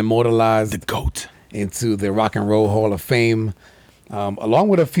has been immortalized? The GOAT. Into the Rock and Roll Hall of Fame, along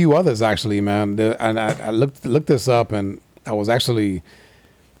with a few others, actually, man. And I looked this up, and I was actually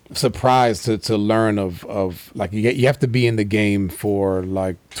surprised to learn of like you have to be in the game for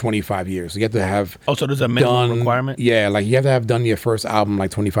like 25 years. You have to have. Oh, so there's a minimum requirement? Yeah, like you have to have done your first album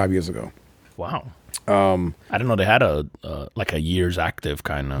like 25 years ago. Wow. I didn't know they had a like a years active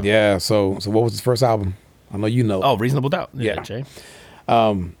kind of. Yeah. So what was his first album? I know you know. Oh, Reasonable Doubt. Yeah, Jay.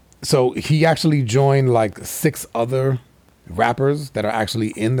 So he actually joined like 6 other rappers that are actually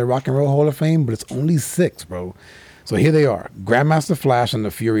in the Rock and Roll Hall of Fame, but it's only 6, bro. So here they are: Grandmaster Flash and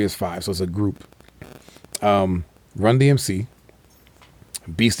the Furious Five. So it's a group. Run DMC,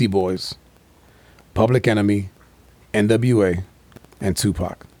 Beastie Boys, Public Enemy, NWA, and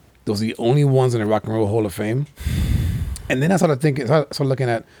Tupac. Those are the only ones in the Rock and Roll Hall of Fame. And then I started looking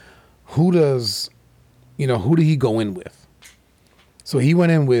at who did he go in with? So he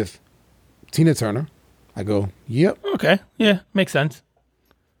went in with Tina Turner. I go, yep. Okay. Yeah, makes sense.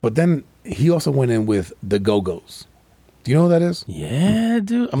 But then he also went in with the Go-Go's. Do you know who that is? Yeah,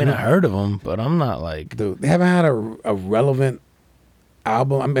 dude. I mean, I heard of them, but I'm not like... Dude, they haven't had a relevant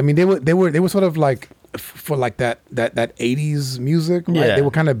album. I mean, they were sort of like for like that 80s music, right? Yeah. They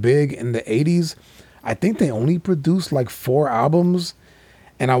were kind of big in the 80s. I think they only produced like 4 albums.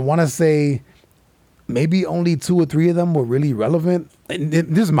 And I want to say... maybe only 2 or 3 of them were really relevant. And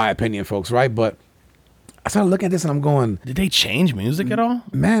this is my opinion, folks, right? But I started looking at this and I'm going... Did they change music at all?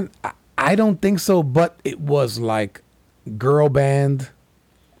 Man, I don't think so, but it was like girl band.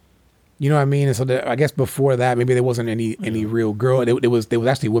 You know what I mean? And so I guess before that, maybe there wasn't any real girl. There was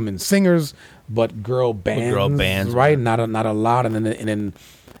actually women singers, but girl bands, right? Not a lot. And then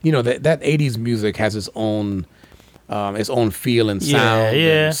you know, that 80s music has its own feel and sound.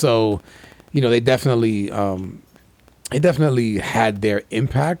 Yeah. And so... you know, they definitely had their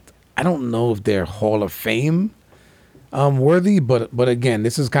impact. I don't know if they're Hall of Fame worthy, but again,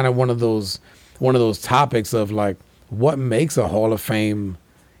 this is kind of one of those topics of like what makes a Hall of Fame.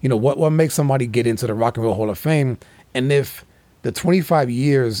 You know, what makes somebody get into the Rock and Roll Hall of Fame, and if the 25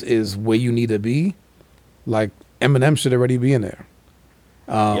 years is where you need to be, like Eminem should already be in there.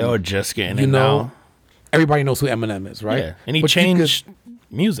 You're just getting it now. Everybody knows who Eminem is, right? Yeah, and he changed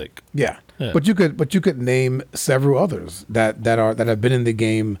music. Yeah. But you could name several others that have been in the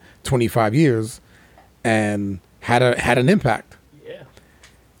game 25 years and had an impact. Yeah.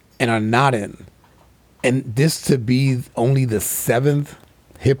 And are not in. And this to be only the 7th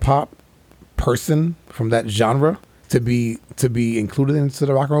hip hop person from that genre to be included into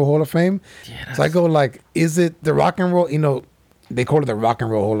the Rock and Roll Hall of Fame. Yeah, so I go like, is it the Rock and Roll? You know, they call it the Rock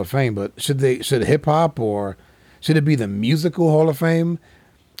and Roll Hall of Fame, but should hip hop or should it be the Musical Hall of Fame?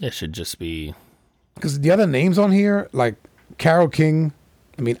 It should just be... because the other names on here, like Carole King,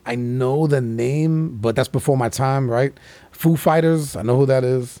 I mean, I know the name, but that's before my time, right? Foo Fighters, I know who that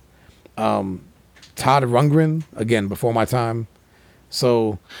is. Todd Rundgren, again, before my time.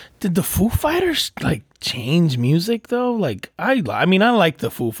 So... did the Foo Fighters, like, change music, though? Like, I mean, I like the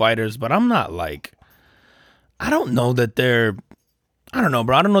Foo Fighters, but I'm not, like... I don't know that they're... I don't know,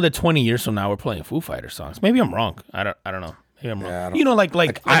 bro. I don't know that 20 years from now we're playing Foo Fighters songs. Maybe I'm wrong. I don't know. Yeah, you know,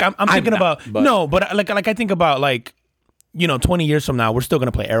 like I'm thinking about but I think about like, you know, 20 years from now we're still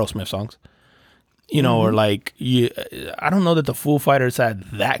gonna play Aerosmith songs, you know, or like I don't know that the Foo Fighters had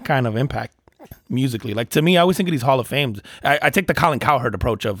that kind of impact musically. Like to me, I always think of these Hall of Fames. I take the Colin Cowherd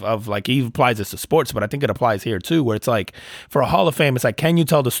approach of like he applies this to sports, but I think it applies here too, where it's like for a Hall of Fame, it's like, can you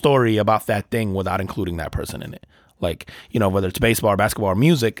tell the story about that thing without including that person in it? Like, you know, whether it's baseball or basketball or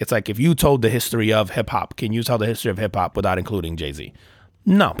music, it's like if you told the history of hip hop, can you tell the history of hip hop without including Jay-Z?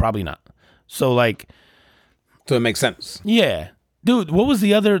 No, probably not. So like, so it makes sense. Yeah, dude. What was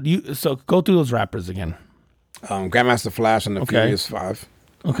the other? So go through those rappers again. Grandmaster Flash and the Furious 5.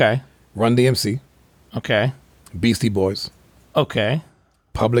 Okay. Run DMC. Okay. Beastie Boys. Okay.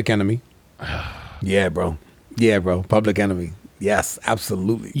 Public Enemy. Yeah, bro. Public Enemy. Yes,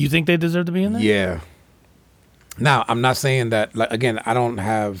 absolutely. You think they deserve to be in there? Yeah. Now, I'm not saying that, like, again, I don't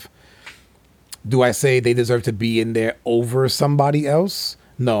have, do I say they deserve to be in there over somebody else?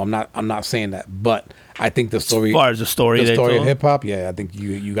 No, I'm not saying that. But I think the story, as far as the story of hip hop, yeah, I think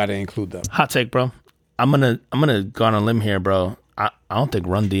you got to include them. Hot take, bro. I'm gonna go on a limb here, bro. I don't think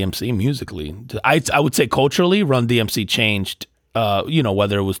Run DMC musically. I would say culturally, Run DMC changed.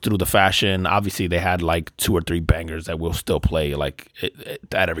 Whether it was through the fashion, obviously they had like 2 or 3 bangers that we'll still play like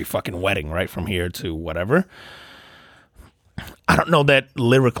at every fucking wedding, right? From here to whatever. I don't know that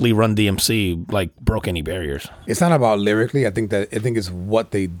lyrically Run DMC like broke any barriers. It's not about lyrically. I think it's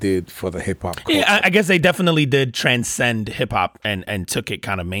what they did for the hip hop culture. Yeah, I guess they definitely did transcend hip hop and took it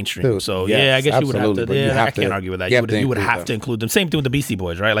kind of mainstream. Dude, so yes, yeah, I guess absolutely. You would have to. Yeah, I can't argue with that. You would have to include them. Same thing with the Beastie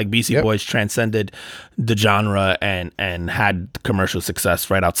Boys, right? Like Beastie Boys transcended the genre and had commercial success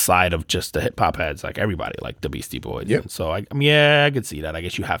right outside of just the hip hop heads. Like everybody liked the Beastie Boys. Yep. So I could see that. I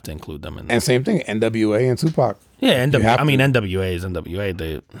guess you have to include them in there. And same thing, NWA and Tupac. Yeah, NWA is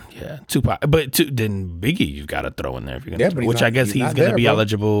NWA. Tupac, but then Biggie you've got to throw in there if you're gonna. Which I guess he's gonna be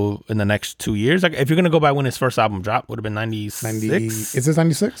eligible in the next 2 years. Like if you're gonna go by when his first album dropped, would have been 96. Is this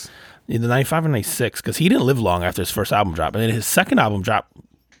 96? Either 95 or 96, because he didn't live long after his first album dropped, and then his second album dropped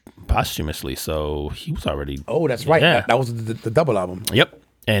posthumously, so he was already. Oh, that's right. Yeah. That was the double album. Yep,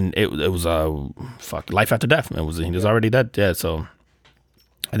 and it was Life After Death. He was already dead. Yeah, so.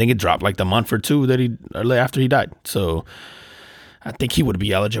 I think it dropped like the month or two after he died. So I think he would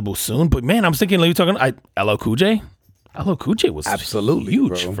be eligible soon. But man, I was thinking, like you talking, LL Cool J. LL Cool J was absolutely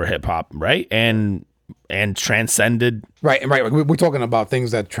huge for hip hop, right? And transcended. Right. We're talking about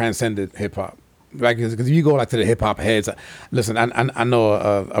things that transcended hip hop. Right, because you go like to the hip hop heads. Listen, I know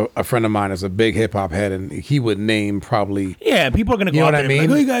a friend of mine is a big hip hop head, and he would name probably. Yeah, people are gonna go out there and be like,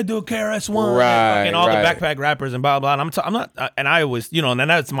 "Oh, you gotta do a KRS-One," right? And all the backpack rappers and blah blah. And I'm not, and I always, and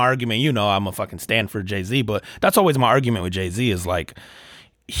that's my argument. I'm a fucking stand for Jay-Z, but that's always my argument with Jay-Z is like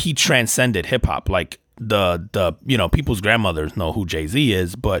he transcended hip hop, like. The people's grandmothers know who Jay-Z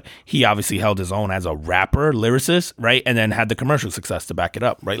is, but he obviously held his own as a rapper, lyricist, right? And then had the commercial success to back it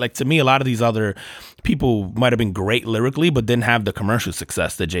up, right? Like to me, a lot of these other people might have been great lyrically, but didn't have the commercial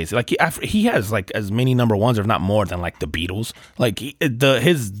success that Jay-Z. Like he has like as many number ones, if not more, than like the Beatles. Like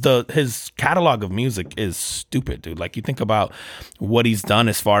his catalog of music is stupid, dude. Like you think about what he's done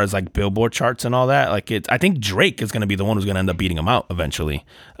as far as like Billboard charts and all that. Like I think Drake is going to be the one who's going to end up beating him out eventually.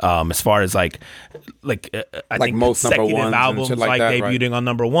 As far as I think most number ones albums like that, debuting right? On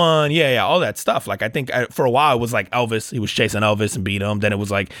number one, yeah, all that stuff. Like I think for a while it was like Elvis, he was chasing Elvis and beat him. Then it was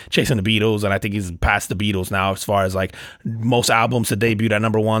like chasing the Beatles, and I think he's past the Beatles now as far as like most albums to debut at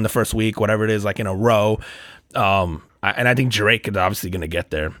number one the first week, whatever it is, like in a row. And I think Drake is obviously going to get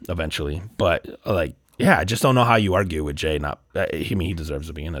there eventually, but like I just don't know how you argue with Jay. He deserves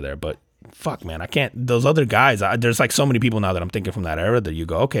to be in there, but. Fuck, man, I can't. Those other guys, there's like so many people now that I'm thinking from that era that you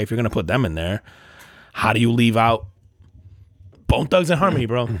go, okay, if you're gonna put them in there, how do you leave out Bone Thugs and Harmony,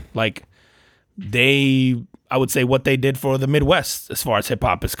 bro? Like I would say what they did for the Midwest as far as hip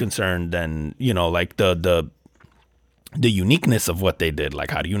hop is concerned, and like the uniqueness of what they did.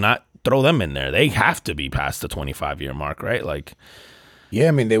 Like, how do you not throw them in there? They have to be past the 25-year mark, right? Like, yeah,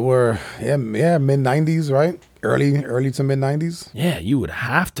 I mean they were mid 90s, right? Early to mid 90s. Yeah, you would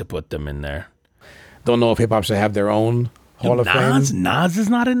have to put them in there. Don't know if hip hop should have their own Hall of Fame. Nas is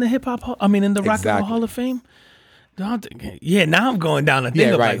not in the hip hop. In the Rock and Roll Hall of Fame. Yeah, now I'm going down the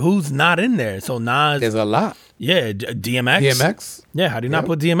thing of right. Like who's not in there. So Nas, there's a lot. Yeah, DMX. Yeah, how do you not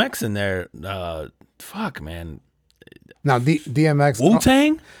put DMX in there? Fuck, man. Now DMX.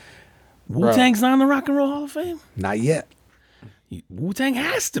 Wu-Tang's not in the Rock and Roll Hall of Fame. Not yet. Wu-Tang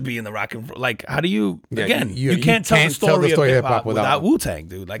has to be in the rock and roll. Like, how do you? Again, you can't tell the story of hip hop without Wu-Tang,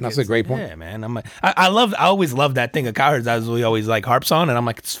 dude. Like, that's a great point. Yeah, man. I always love that thing of Cowherds as we always like harps on, and I'm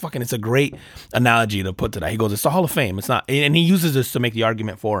like, it's a great analogy to put to that. He goes, it's the Hall of Fame. It's not, and he uses this to make the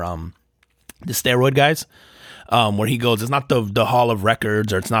argument for the steroid guys. Where he goes, it's not the Hall of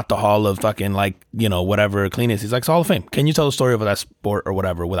Records, or it's not the Hall of fucking whatever cleanest. He's like, it's Hall of Fame. Can you tell the story of that sport or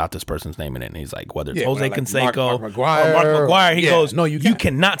whatever without this person's name in it? And he's like, whether it's Jose Canseco, Mark McGwire. He goes, no, you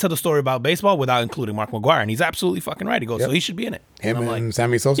cannot tell the story about baseball without including Mark McGwire. And he's absolutely fucking right. He goes, so he should be in it. Him and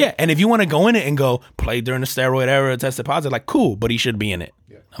Sammy Sosa. Yeah, and if you want to go in it and go, play during the steroid era, tested positive, like, cool, but he should be in it.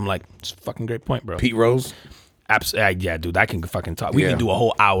 Yeah. I'm like, it's a fucking great point, bro. Pete Rose. Yeah, dude, I can fucking talk. We can do a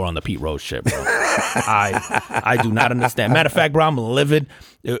whole hour on the Pete Rose shit, bro. I do not understand. Matter of fact, bro, I'm livid.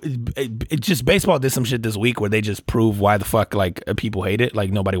 It just baseball did some shit this week where they just prove why the fuck like people hate it.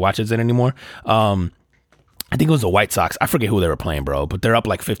 Like nobody watches it anymore. I think it was the White Sox. I forget who they were playing, bro, but they're up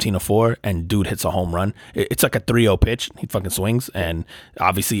like 15-4, and dude hits a home run. It's like a 3-0 pitch. He fucking swings, and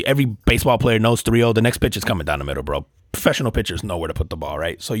obviously every baseball player knows 3-0. The next pitch is coming down the middle, bro. Professional pitchers know where to put the ball,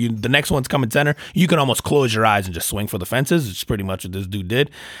 right? So the next one's coming center. You can almost close your eyes and just swing for the fences. It's pretty much what this dude did.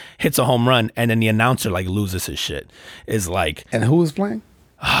 Hits a home run, and then the announcer like loses his shit. Is like, and who was playing?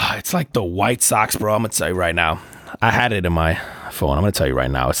 It's like the White Sox, bro. I'm gonna tell you right now. I had it in my phone. I'm gonna tell you right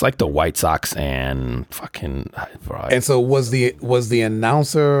now. It's like the White Sox and fucking. Bro, and so was the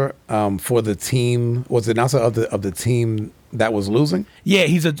announcer for the team? Was the announcer of the team that was losing? Yeah,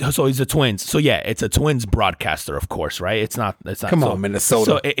 he's a Twins. So yeah, it's a Twins broadcaster, of course, right? It's not. Come on, Minnesota.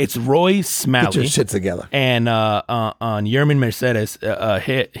 So it's Roy Smalley. Get your shit together. And on Yermin Mercedes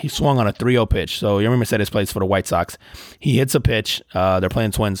he swung on a 3-0 pitch. So Yermin Mercedes plays for the White Sox. He hits a pitch. They're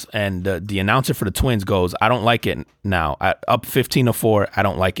playing Twins, and the announcer for the Twins goes, "I don't like it now. Up 15-4. I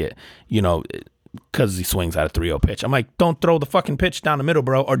don't like it. You know." Because he swings at a 3-0 pitch. I'm like, don't throw the fucking pitch down the middle,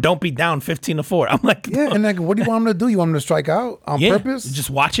 bro, or don't be down 15-4. I'm like, yeah, and like, what do you want him to do? You want him to strike out on purpose? Just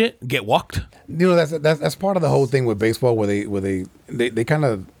watch it, get walked. You know, that's part of the whole thing with baseball, where they kind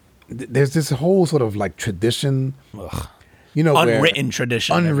of, there's this whole sort of like tradition. Ugh. You know, unwritten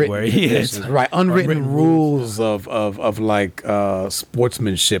tradition everywhere. Traditions, right? Unwritten rules of like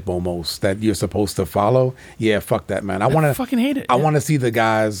sportsmanship almost that you're supposed to follow. Yeah, fuck that, man. I fucking hate it. I want to see the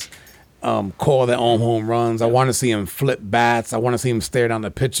guys call their own home runs. I want to see him flip bats. I want to see him stare down the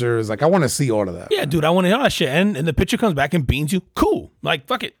pitchers. Like, I want to see all of that. Yeah, dude, I want to hear all that shit. And the pitcher comes back and beans you. Cool. Like,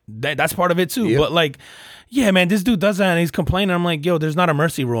 fuck it. That's part of it, too. Yep. But, like, yeah, man, this dude does that, and he's complaining. I'm like, yo, there's not a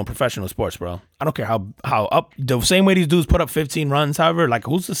mercy rule in professional sports, bro. I don't care how up. The same way these dudes put up 15 runs, however, like,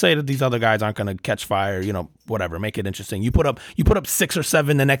 who's to say that these other guys aren't going to catch fire, you know, whatever, make it interesting. You put up 6 or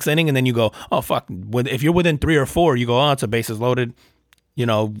 7 the next inning, and then you go, oh, fuck. If you're within 3 or 4, you go, oh, it's a bases loaded. You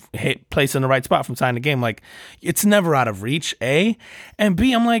know, place in the right spot from time to game. Like, it's never out of reach, A. And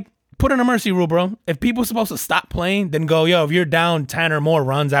B, I'm like, put in a mercy rule, bro. If people are supposed to stop playing, then go, yo, if you're down 10 or more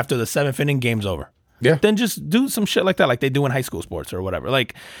runs after the 7th inning, game's over. Yeah. Then just do some shit like that, like they do in high school sports or whatever.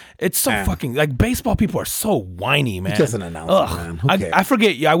 Like, it's so fucking, like, baseball people are so whiny, man. Just an announcer, man. Who cares? I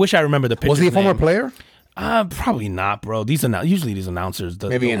forget. Yeah, I wish I remember the pitcher's name. Was he a former name. Player? Probably not, bro. Usually these announcers,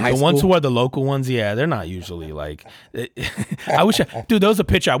 maybe in high school, the ones who are the local ones, yeah, they're not usually like. Dude, there was a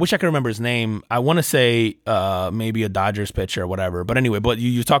pitcher. I wish I could remember his name. I want to say maybe a Dodgers pitcher or whatever. But anyway,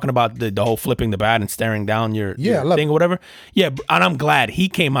 you're talking about the whole flipping the bat and staring down your thing or whatever. Yeah, and I'm glad he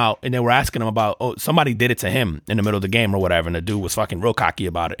came out and they were asking him about, oh, somebody did it to him in the middle of the game or whatever, and the dude was fucking real cocky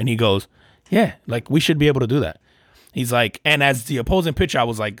about it, and he goes, yeah, like we should be able to do that. He's like, and as the opposing pitcher, I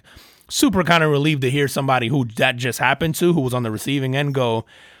was like, super kind of relieved to hear somebody who that just happened to, who was on the receiving end, go,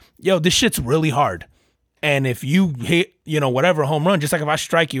 yo, this shit's really hard. And if you hit, you know, whatever home run, just like if I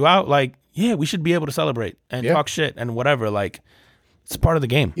strike you out, like, yeah, we should be able to celebrate and talk shit and whatever. Like, it's part of the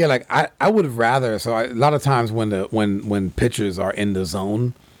game. Yeah, like I would rather. So a lot of times when pitchers are in the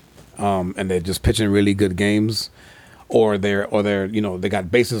zone, and they're just pitching really good games, or they're you know, they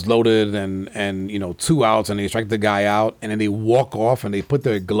got bases loaded and you know, 2 outs and they strike the guy out and then they walk off and they put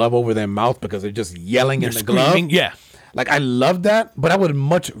their glove over their mouth because they're just yelling in the glove. Yeah. Like, I love that, but I would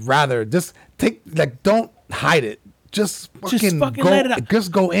much rather just don't hide it. Just fucking go, let it out. Just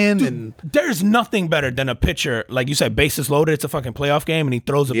go in. Dude, and there's nothing better than a pitcher, like you said, bases loaded. It's a fucking playoff game, and he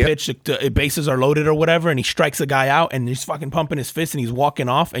throws a pitch. Bases are loaded or whatever, and he strikes a guy out, and he's fucking pumping his fist, and he's walking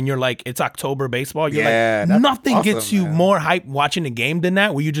off, and you're like, it's October baseball. You're like, nothing awesome, gets you more hype watching the game than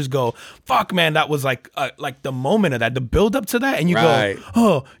that, where you just go, fuck, man, that was like the moment of that, the build up to that, and you go,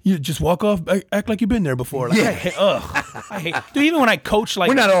 oh, you just walk off, act like you've been there before. Like, I hate. Dude, even when I coach like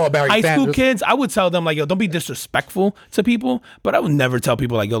we're not all Barry high Sanders. School kids, I would tell them like, yo, don't be disrespectful to people, but I would never tell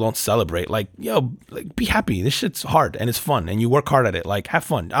people like, yo, don't celebrate. Like, yo, like, be happy. This shit's hard and it's fun and you work hard at it. Like, have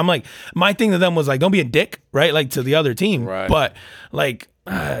fun. I'm like, my thing to them was like, don't be a dick, right? Like, to the other team. Right. But like,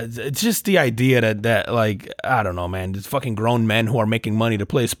 it's just the idea that like, I don't know, man, these fucking grown men who are making money to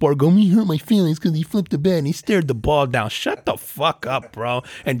play a sport go, he hurt my feelings because he flipped the bat and he stared the ball down. Shut the fuck up, bro,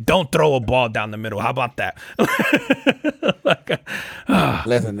 and don't throw a ball down the middle. How about that?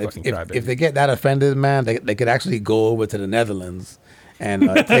 Listen, if they get that offended, man, they could actually go over to the Netherlands and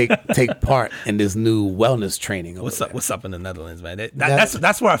take part in this new wellness training. What's up in the Netherlands, man?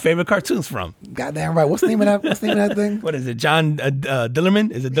 That's where our favorite cartoon's from. Goddamn right. What's the name of that thing? What is it? John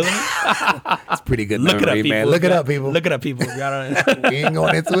Dillerman? Is it Dillerman? It's pretty good. Look it up, people. Man. Look it up, people. We ain't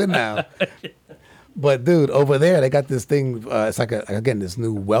going into it now. But dude, over there they got this thing. It's like this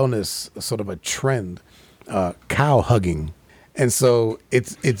new wellness sort of a trend, cow hugging, and so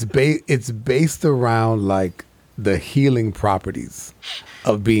it's based around like the healing properties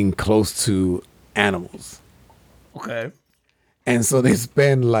of being close to animals. Okay. And so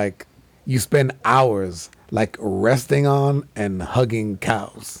you spend hours like resting on and hugging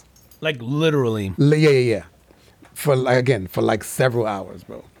cows. Like literally. Yeah. For like several hours,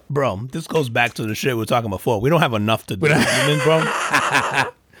 bro. Bro, this goes back to the shit we were talking before. We don't have enough to do, humans, bro.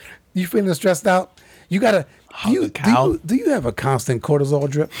 You feeling stressed out? You gotta. Do you have a constant cortisol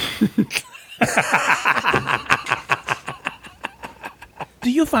drip? Do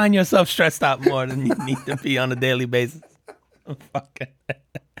you find yourself stressed out more than you need to be on a daily basis? Fucking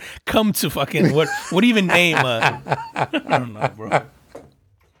come to fucking what even name? I don't know, bro.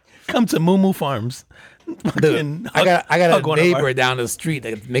 Come to Moo Moo Farms. Dude, I got a neighbor down the street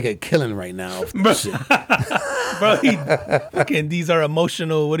that can make a killing right now. Bro, these are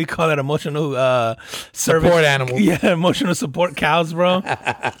emotional. What do you call that? Emotional support animals. Yeah, emotional support cows, bro.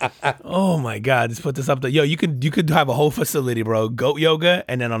 Oh my God, just put this up there. Yo, you could have a whole facility, bro. Goat yoga,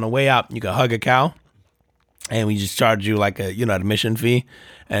 and then on the way out, you can hug a cow, and we just charge you like a admission fee.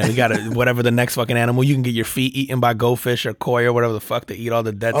 And we got whatever the next fucking animal. You can get your feet eaten by goldfish or koi or whatever the fuck they eat all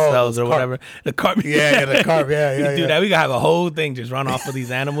the dead cells or whatever. The carp. Yeah, the carp. Yeah. You do that. We gotta have a whole thing just run off of these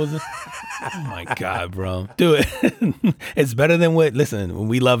animals. Oh my God, bro. Do it. It's better than listen,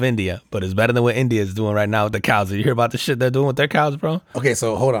 we love India, but it's better than what India is doing right now with the cows. Did you hear about the shit they're doing with their cows, bro? Okay,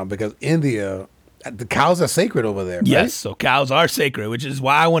 so hold on, because India, the cows are sacred over there, right? Yes, so cows are sacred, which is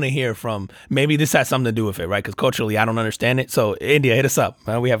why I want to hear from, maybe this has something to do with it, right? Because culturally, I don't understand it. So India, hit us up.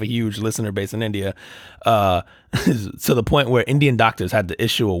 We have a huge listener base in India. To the point where Indian doctors had to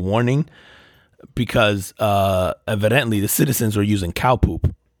issue a warning because evidently the citizens were using cow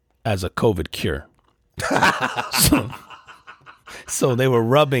poop as a COVID cure. So they were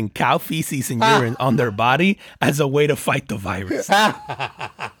rubbing cow feces and urine on their body as a way to fight the virus.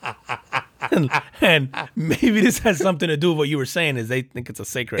 And maybe this has something to do with what you were saying, is they think it's a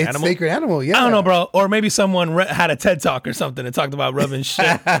sacred animal. It's a sacred animal, yeah. I don't know, bro. Or maybe someone had a TED Talk or something and talked about rubbing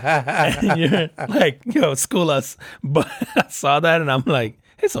shit. And you're like, yo, school us. But I saw that and I'm like,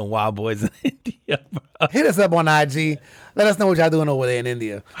 there's some wild boys in India, bro. Hit us up on IG. Let us know what y'all doing over there in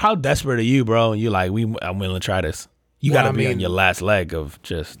India. How desperate are you, bro? And you like, I'm willing to try this. You got to be on your last leg of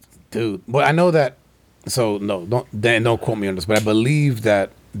just... Dude, well, I know that... So, no, don't quote me on this, but I believe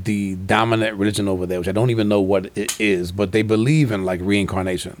that the dominant religion over there, which I don't even know what it is, but they believe in, like,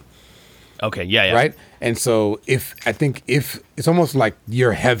 reincarnation. Okay, yeah. Right? And so, if it's almost like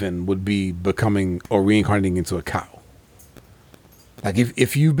your heaven would be becoming or reincarnating into a cow. Like,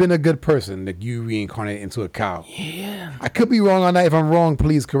 if you've been a good person, that you reincarnate into a cow. Yeah. I could be wrong on that. If I'm wrong,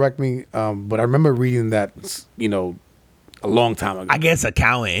 please correct me. But I remember reading that, a long time ago. I guess a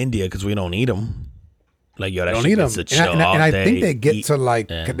cow in India, because we don't need them. Like, yo, that don't need them. And I think they get to,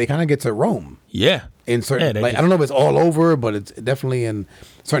 like, yeah. They kind of get to roam. Yeah. In certain, I don't know if it's all over, but it's definitely in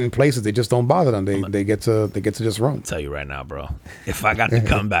certain places. They just don't bother them. They get to just roam. I'll tell you right now, bro. If I got to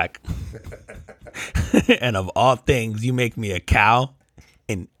come back, and of all things, you make me a cow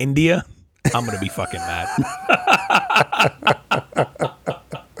in India, I'm gonna be fucking mad.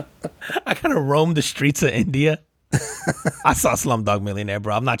 I gotta roam the streets of India. I saw Slumdog Millionaire,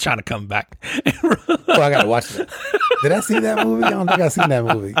 bro. I'm not trying to come back. I gotta watch that. Did I see that movie? I don't think I seen that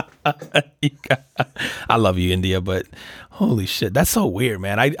movie. I love you, India, but holy shit, that's so weird,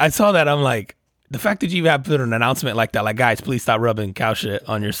 man. I saw that. I'm like, the fact that you have put an announcement like that, like, guys, please stop rubbing cow shit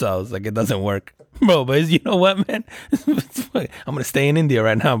on yourselves. Like, it doesn't work, bro. But you know what, man? I'm gonna stay in India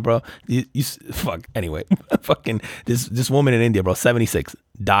right now, bro. You fuck. Anyway, fucking this woman in India, bro, 76,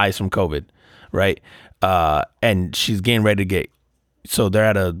 dies from COVID, right? And she's getting ready to get. So they're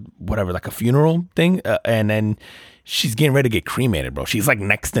at a funeral thing, and then she's getting ready to get cremated, bro. She's like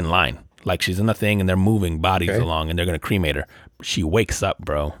next in line. Like, she's in the thing and they're moving bodies along and they're going to cremate her. She wakes up,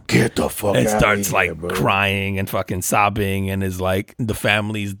 bro. Get the fuck out and starts here, like bro. crying and fucking sobbing, and is like, the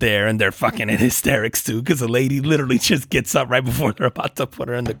family's there and they're fucking in hysterics too, because the lady literally just gets up right before they're about to put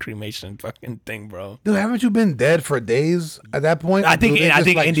her in the cremation fucking thing, bro. Dude, haven't you been dead for days at that point? I think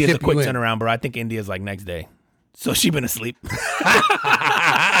India's a quick turnaround, bro. I think India's like next day. So she been asleep.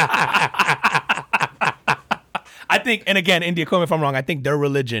 I think, and again, India, correct me if I'm wrong, I think their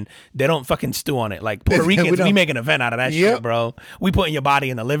religion, they don't fucking stew on it. Like, Puerto Ricans, we make an event out of that shit, bro. We putting your body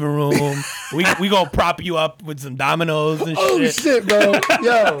in the living room. we gonna prop you up with some dominoes and shit. Oh, shit, bro.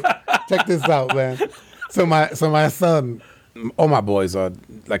 Yo, check this out, man. So my son, all my boys are,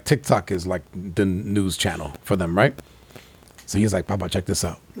 like, TikTok is like the news channel for them, right? So he's like, Papa, check this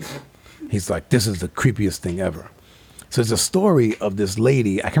out. He's like, this is the creepiest thing ever. So it's a story of this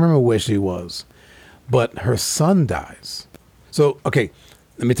lady. I can't remember where she was, but her son dies. So, okay,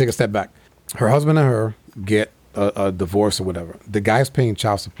 let me take a step back. Her husband and her get a divorce or whatever. The guy's paying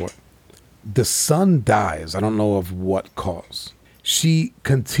child support. The son dies. I don't know of what cause. She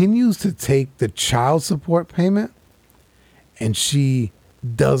continues to take the child support payment, and she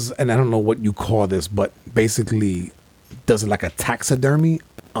does, and I don't know what you call this, but basically does like a taxidermy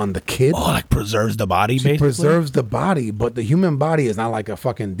on the kid. Oh, like preserves the body, she basically? Preserves the body, but the human body is not like a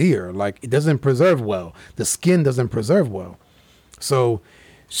fucking deer. Like, it doesn't preserve well. The skin doesn't preserve well. So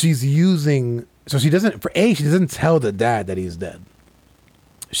she's using, so she doesn't, she doesn't tell the dad that he's dead.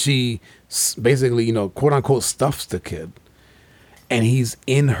 She basically, you know, quote unquote stuffs the kid. And he's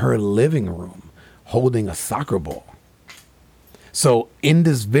in her living room holding a soccer ball. So in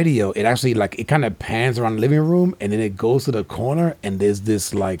this video, it actually like, it kind of pans around the living room and then it goes to the corner and there's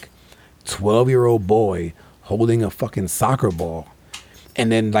this like 12-year-old boy holding a fucking soccer ball.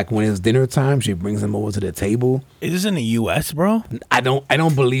 And then like when it's dinner time, she brings him over to the table. Is this in the U.S., bro? I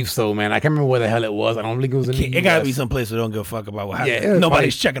don't believe so, man. I can't remember where the hell it was. I don't think it was in the US. It gotta be someplace we don't give a fuck about what happened. Yeah,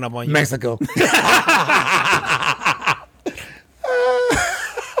 nobody's checking up on you. Mexico.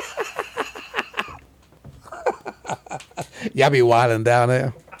 Y'all be wilding down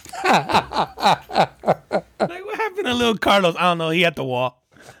there. Like, what happened to little Carlos? I don't know. He at the wall.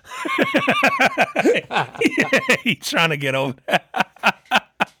 He trying to get over.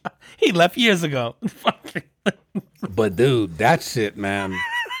 He left years ago. But dude, that shit, man.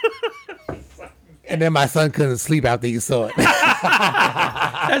 And then my son couldn't sleep after he saw it.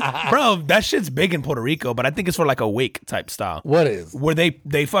 Bro, that shit's big in Puerto Rico, but I think it's for like a wake type style. What is? Where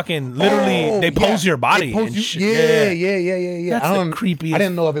they fucking literally they pose your body. Yeah. That's creepy. I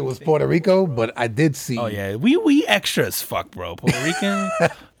didn't know if it was Puerto Rico, but I did see. Oh yeah, we extra as fuck, bro. Puerto Rican.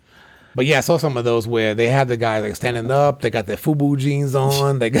 But yeah, I saw some of those where they had the guys like standing up. They got their FUBU jeans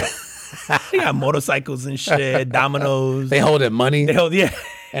on. They got motorcycles and shit, dominoes. They holding money. Yeah.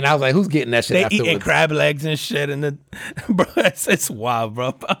 And I was like, who's getting that shit they afterwards? Eating crab legs and shit. And bro, it's wild,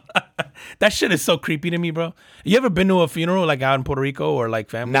 bro. That shit is so creepy to me, bro. You ever been to a funeral like out in Puerto Rico or like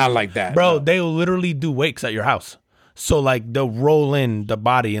family? Not like that. Bro, no. They'll literally do wakes at your house. So like they'll roll in the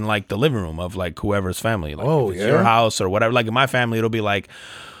body in like the living room of like whoever's family. Like if it's your house or whatever. Like in my family, it'll be like,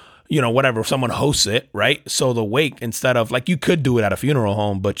 you know, whatever, someone hosts it, right? So the wake, instead of like, you could do it at a funeral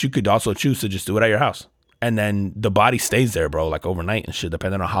home, but you could also choose to just do it at your house. And then the body stays there, bro, like overnight and shit,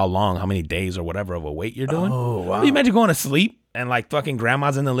 depending on how long, how many days or whatever of a wait you're doing. Oh, wow. You imagine going to sleep and like fucking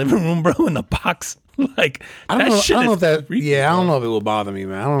grandma's in the living room, bro, in the box. Like, I don't know if that, creepy, I don't know if it will bother me,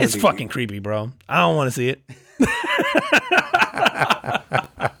 man. It's fucking creepy, bro. I don't want to see it.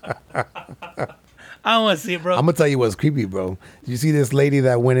 I don't want to see it, bro. I'm gonna tell you what's creepy, bro. You see this lady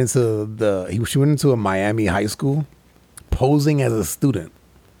that went into she went into a Miami high school, posing as a student.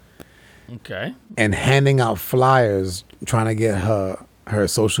 Okay. And handing out flyers, trying to get her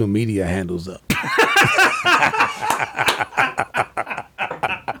social media handles up.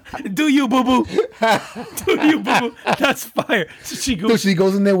 Do you, boo boo? Do you, boo boo? That's fire. So she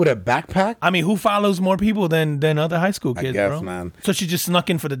goes in there with a backpack. I mean, who follows more people than other high school kids, I guess, bro? man. So she just snuck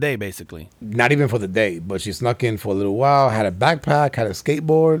in for the day, basically. Not even for the day, but she snuck in for a little while. Had a backpack, had a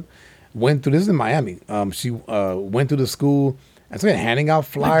skateboard. Went through. This is in Miami. She went through the school. And so handing out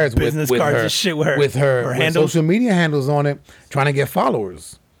flyers like business cards and shit with her social media handles on it, trying to get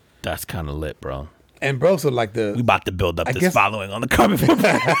followers. That's kind of lit, bro. And bro, so like we about to build up this following on the Carbon.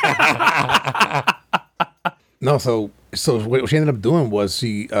 No, so what she ended up doing was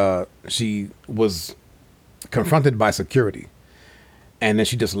she was confronted by security, and then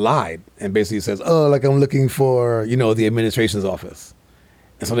she just lied and basically says, "Oh, like I'm looking for the administration's office,"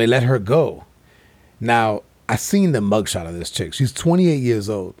 and so they let her go. Now, I seen the mugshot of this chick. She's 28 years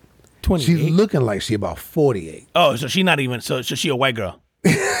old. 28? She's looking like she about 48. Oh, so she's not even, so she a white girl.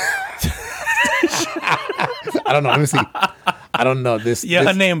 I don't know. Let me see. I don't know.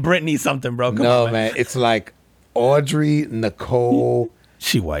 Her name Brittany something, bro. Come on, man. It's like Audrey Nicole.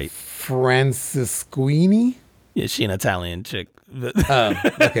 She white. Francisquini. Yeah, she an Italian chick.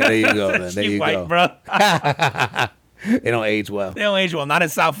 Okay, there you go. Then. There you white, go. Bro. They don't age well. They don't age well. Not in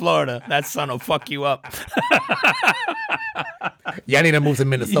South Florida. That son will fuck you up. Y'all need to move to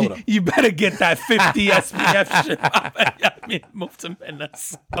Minnesota. You better get that 50 SPF shit. Move to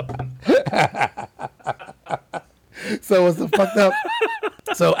Minnesota. So what's the fucked up?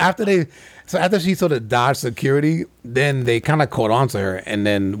 So after she sort of dodged security, then they kind of caught on to her, and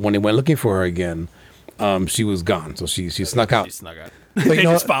then when they went looking for her again, she was gone. So she snuck out. So they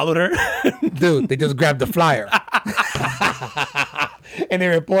just followed her. Dude, they just grabbed the flyer. And they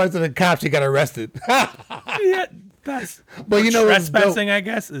reported to the cops. She got arrested. Yeah, that's. But you know, trespassing, I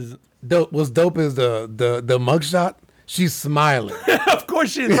guess, is dope. What's dope is the mugshot. She's smiling. Of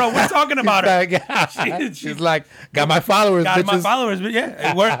course she is, bro. We're talking about her. She's like, got my followers. Got my followers, but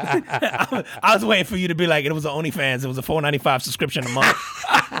yeah, it worked. I was waiting for you to be like, it was an OnlyFans. It was a $4.95 subscription a month.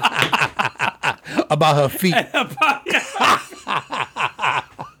 About her feet.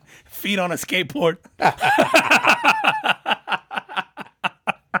 Feet on a skateboard.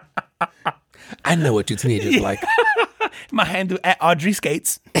 I know what you teenagers like. My handle at Audrey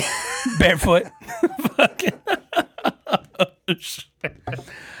Skates. Barefoot.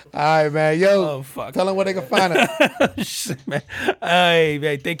 All right, man. Yo, tell them where they can find us. Shit, man.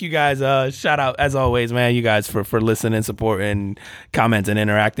 Hey, thank you guys. Shout out, as always, man, you guys for listening, supporting, commenting,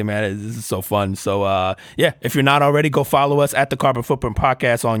 interacting, man. This is so fun. So, yeah, if you're not already, go follow us at the Carbon Footprint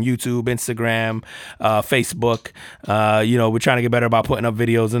Podcast on YouTube, Instagram, Facebook. We're trying to get better about putting up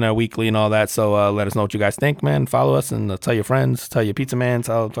videos in there weekly and all that. So let us know what you guys think, man. Follow us and tell your friends, tell your pizza man,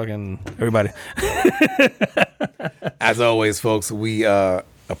 tell fucking everybody. As always, folks, we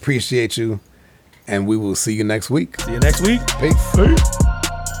appreciate you, and we will see you next week. See you next week. Peace.